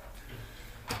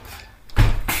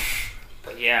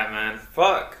 But yeah, man.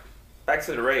 Fuck. Back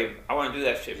to the rave. I want to do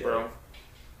that shit, bro.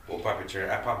 We'll pop your cherry.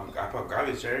 I pop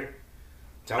Gavia's cherry.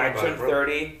 Tell me I about it, turned bro.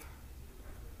 30.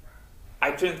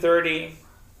 I turned 30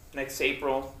 next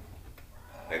April.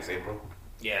 next April.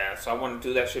 Yeah, so I want to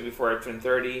do that shit before I turn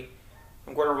 30.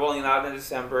 I'm going to Rolling Loud in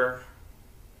December.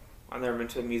 I've never been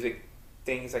to a music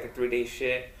thing. It's like a 3-day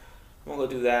shit. I'm going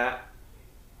to go do that.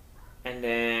 And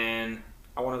then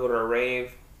I want to go to a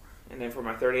rave. And then for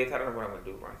my 30th, I don't know what I'm going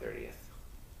to do for my 30th.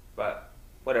 But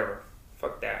whatever.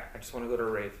 Fuck that. I just want to go to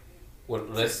a rave.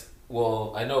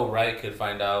 Well, I know Wright could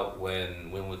find out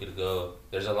when we could go.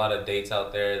 There's a lot of dates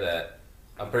out there that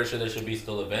I'm pretty sure there should be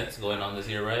still events going on this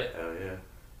year, right? Hell yeah.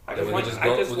 We could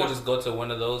just go to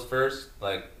one of those first,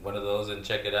 like one of those, and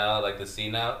check it out, like the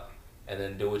scene out, and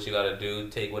then do what you gotta do,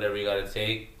 take whatever you gotta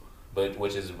take, but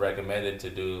which is recommended to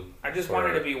do. I just want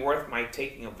it to be worth my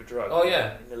taking of the drug. Oh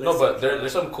yeah, no, but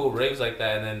there's some cool raves like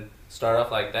that, and then start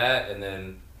off like that, and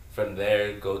then from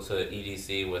there go to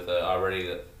EDC with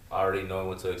already knowing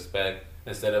what to expect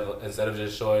instead of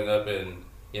just showing up and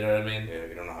you know what I mean. Yeah,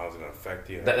 you don't know how it's gonna affect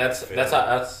you.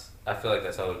 I feel like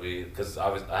that's how it would be because I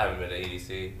haven't been to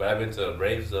EDC, but I've been to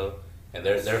raves though, and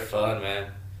they're fun,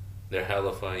 man. They're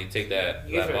hella fun. You take that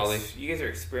Molly. You guys are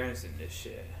experiencing this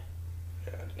shit.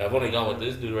 Yeah, I've only gone with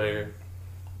this dude right here.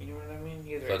 You know what I mean?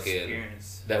 You guys are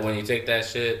experienced. That when you take that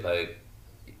shit, like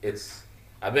it's.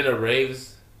 I've been to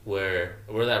raves where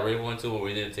that rave we went to where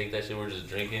we didn't take that shit. We were just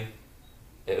drinking.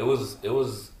 It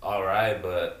was alright,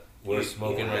 but we're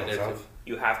smoking right there too.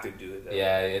 You have to do it. Though.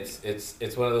 Yeah,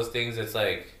 it's one of those things. It's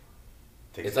like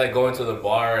going to the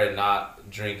bar and not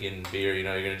drinking beer. You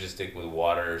know, you're gonna just stick with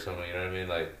water or something. You know what I mean?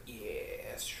 Like yeah,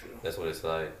 that's true. That's what it's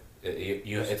like.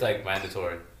 It's like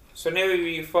mandatory. So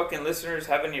maybe you fucking listeners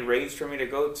have any raves for me to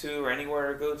go to or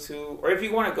anywhere to go to, or if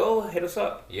you want to go, hit us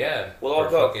up. Yeah, we'll all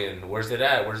go. Fucking, where's it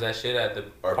at? Where's that shit at? The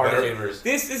party favors.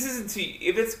 This isn't to you.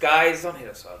 If it's guys, don't hit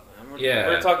us up.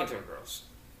 We're talking to girls.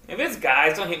 If it's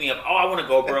guys, don't hit me up. Oh, I want to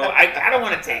go, bro. I don't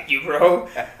want to take you, bro.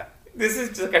 This is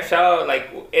just like a shout out. Like,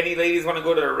 any ladies want to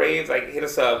go to the raves, like, hit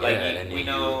us up. Like, we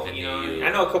know, you know. I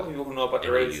know a couple people who know about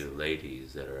the raves. You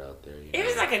ladies that are out there. If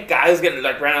it's like a guy who's gonna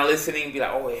like right now listening and be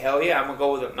like, oh hell yeah, I'm gonna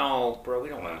go with it. No, bro, we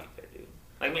don't want to get there, dude.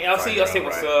 Like, I'll say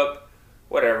what's up,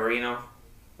 whatever, you know.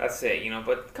 That's it, you know.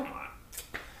 But come on.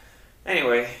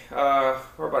 Anyway,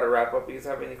 we're about to wrap up. You guys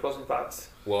have any closing thoughts?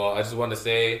 Well, I just want to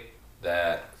say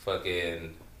that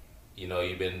fucking, you know,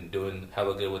 you've been doing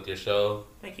hella good with your show.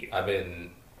 Thank you.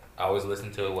 I always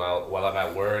listen to it while I'm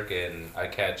at work and I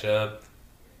catch up.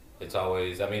 It's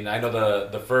always, I mean, I know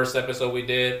the first episode we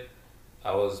did,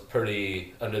 I was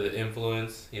pretty under the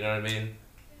influence, you know what I mean?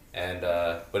 And,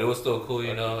 but it was still cool,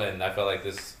 you know, and I felt like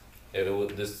this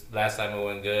last time it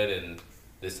went good and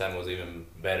this time it was even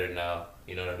better now,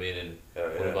 you know what I mean? And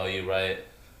what about you, Riot?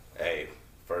 Hey,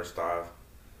 first off,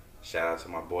 shout out to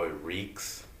my boy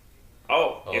Reeks.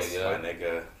 Oh yes. My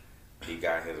nigga, he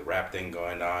got his rap thing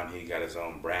going on. He got his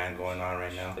own brand going on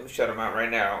right now. Let me shout him out right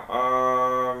now.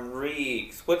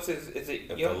 Reeks. What's his? Is it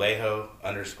Vallejo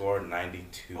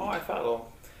 _92? Oh, I follow.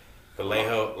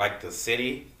 Vallejo, like the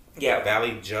city. Yeah.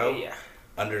 Valley Joe. Yeah.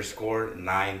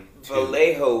 _92.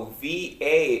 Vallejo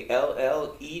VALLEJO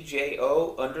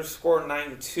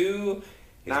 _92.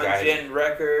 9gen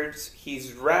Records.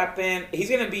 He's rapping. He's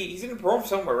gonna perform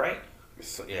somewhere, right?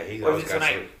 So, yeah, he always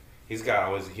got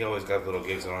little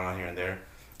gigs going on here and there.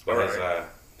 But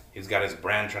he's got his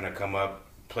brand trying to come up.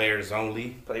 Players Only.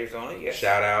 Players Only, yes.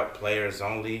 Shout out Players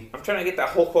Only. I'm trying to get that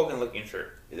Hulk Hogan looking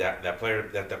shirt. That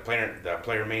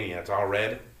player mania. It's all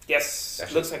red. Yes,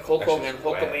 looks like Hulk Hogan,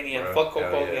 Hulkamania, fuck Hulk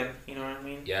Hogan. You know what I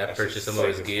mean? Yeah, I purchased some of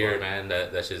his gear, man.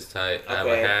 That shit's tight. Okay. I have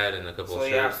a hat and a couple of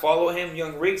shirts. So yeah, follow him,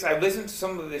 Young Reeks. I've listened to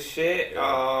some of this shit.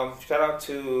 Yeah. Shout out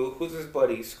to, who's his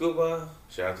buddy? Scuba.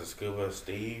 Shout out to Scuba,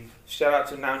 Steve. Shout out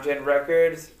to 9gen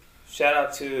Records. Shout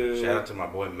out to my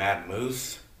boy Mad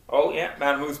Moose. Oh yeah,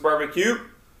 Mad Moose Barbecue.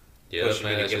 Yeah, pushing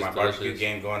me to get my barbecue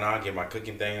game going on, get my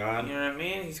cooking thing on. You know what I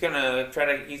mean? He's gonna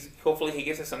hopefully he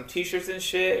gets us some t-shirts and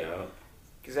shit. Yeah.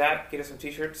 Zach, get us some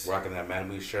t-shirts. Rocking that Mad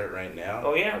Moose shirt right now.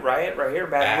 Oh yeah, Riot right here,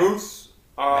 Mad Moose.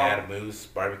 Mad Moose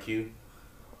Barbecue.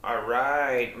 All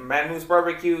right, Mad Moose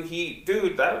Barbecue. I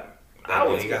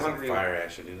was got hungry. Some fire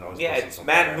ass shit, dude. Yeah, it's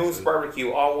Mad Moose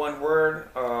Barbecue, all one word.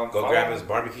 Go grab his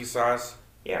barbecue sauce.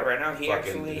 Yeah, right now he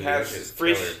actually has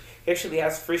free. He actually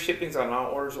has free shippings on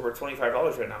all orders over $25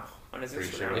 right now on his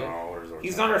Instagram. On all orders over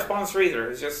he's not our sponsor either.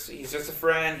 He's just a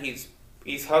friend.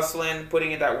 He's hustling,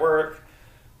 putting in that work.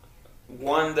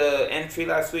 Won the entry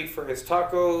last week for his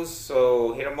tacos,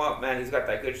 so hit him up, man. He's got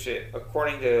that good shit.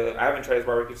 According to, I haven't tried his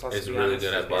barbecue sauce. It's really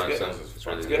good at box. It's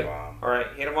really good. All right,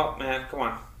 hit him up, man. Come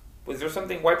on. Was there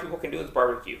something white people can do with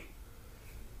barbecue?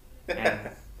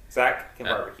 And Zach can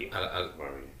barbecue.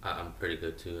 I'm pretty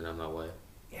good too, and I'm not white.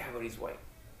 Yeah, but he's white.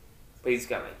 But he's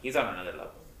on another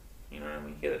level. You know what I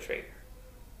mean? He's a trader.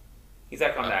 He's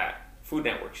like on that Food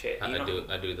Network shit. You know?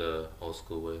 I do the old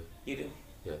school way. You do?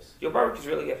 Yes. Your barbecue's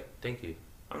really good. Thank you.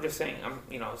 I'm just saying,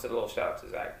 it's a little shout out to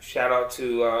Zach. Shout out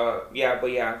to,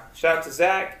 shout out to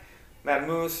Zach, Mad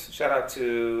Moose. Shout out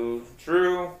to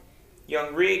Drew,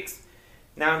 Young Reeks,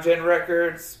 Now Gen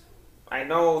Records. I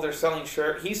know they're selling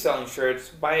shirts. He's selling shirts.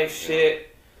 Buy his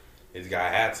shit. He's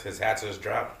got hats. His hats just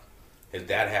dropped. His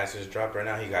dad has just dropped right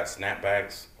now. He got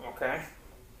snapbacks. Okay.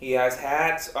 He has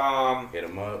hats. Hit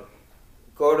him up.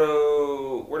 Go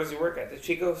to, where does he work at? The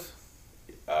Chicos?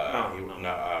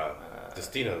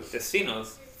 Destinos. Destinos.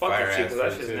 Fuck Fire the Chicos. ass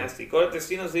That food, shit's too. nasty. Go to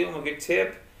Destinos, leave him a good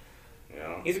tip.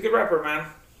 Yeah. He's a good rapper, man.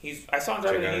 I saw him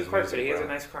driving Check a out new his car music, today. He has bro.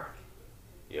 a nice car.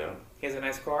 Yeah. He has a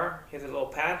nice car. He has a little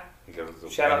pad. He got his little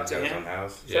Shout out he's to got his him. own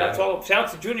house. Shout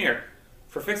out to Junior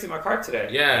for fixing my car today.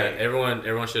 Yeah, Hey. everyone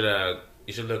should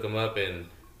you should look him up, and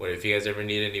if you guys ever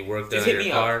need any work done Just on hit your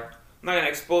me car, up. I'm not gonna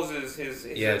expose his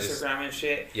Yeah, Instagram and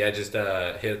shit. yeah, just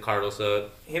hit Carlos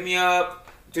up. Hit me up,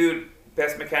 dude.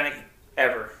 Best mechanic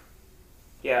ever.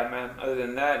 Yeah, man. Other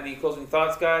than that, any closing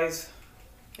thoughts, guys?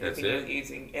 That's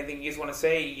Anything you guys want to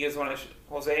say? You guys want to,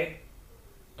 Jose?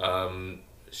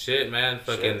 Shit, man,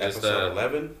 fucking Shit, just episode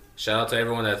 11. shout out to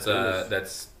everyone that's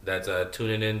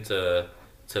tuning in to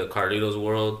Carlito's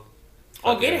World.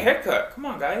 Oh, get a Fucking- haircut. Come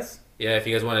on, guys. Yeah, if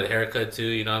you guys wanted a haircut too,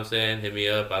 you know what I'm saying, hit me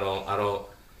up. I don't.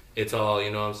 It's all,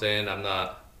 you know what I'm saying. I'm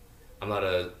not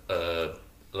a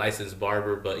licensed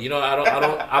barber, but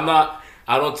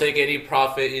I don't take any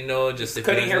profit, you know. Just if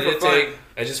cutting you hair need for to fun.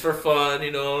 take, just for fun,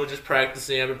 you know, just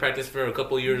practicing. I've been practicing for a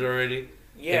couple years already.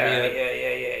 Yeah.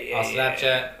 On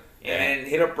Snapchat. And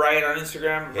hit up Riot on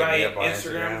Instagram. Hit me Riot up on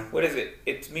Instagram. Instagram. What is it?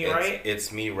 It's me, Riot.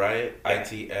 It's me, Riot. Yeah.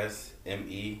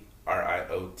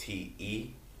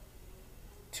 ITSMERIOTE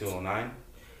 209.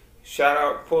 Shout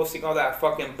out posting all that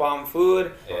fucking bomb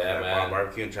food. Yeah, My man.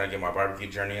 barbecue and trying to get my barbecue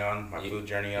journey on, my food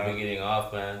journey I've been on. getting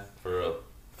off, man, for real.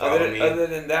 Follow me. Other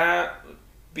than that,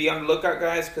 be on the lookout,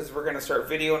 guys, because we're gonna start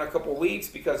video in a couple weeks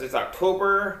because it's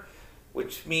October,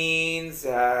 which means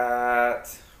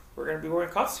that we're gonna be wearing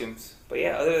costumes. But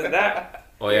yeah, other than that,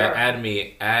 Oh yeah, add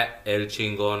me at El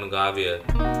Chingon Gavia.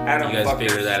 Adam, You guys fuckers,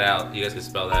 figure that out. You guys can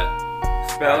spell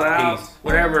that. spell out, Peace.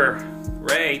 whatever.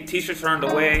 Ray, t-shirts are on the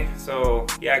way. So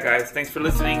yeah, guys, thanks for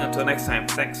listening. Until next time,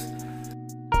 thanks.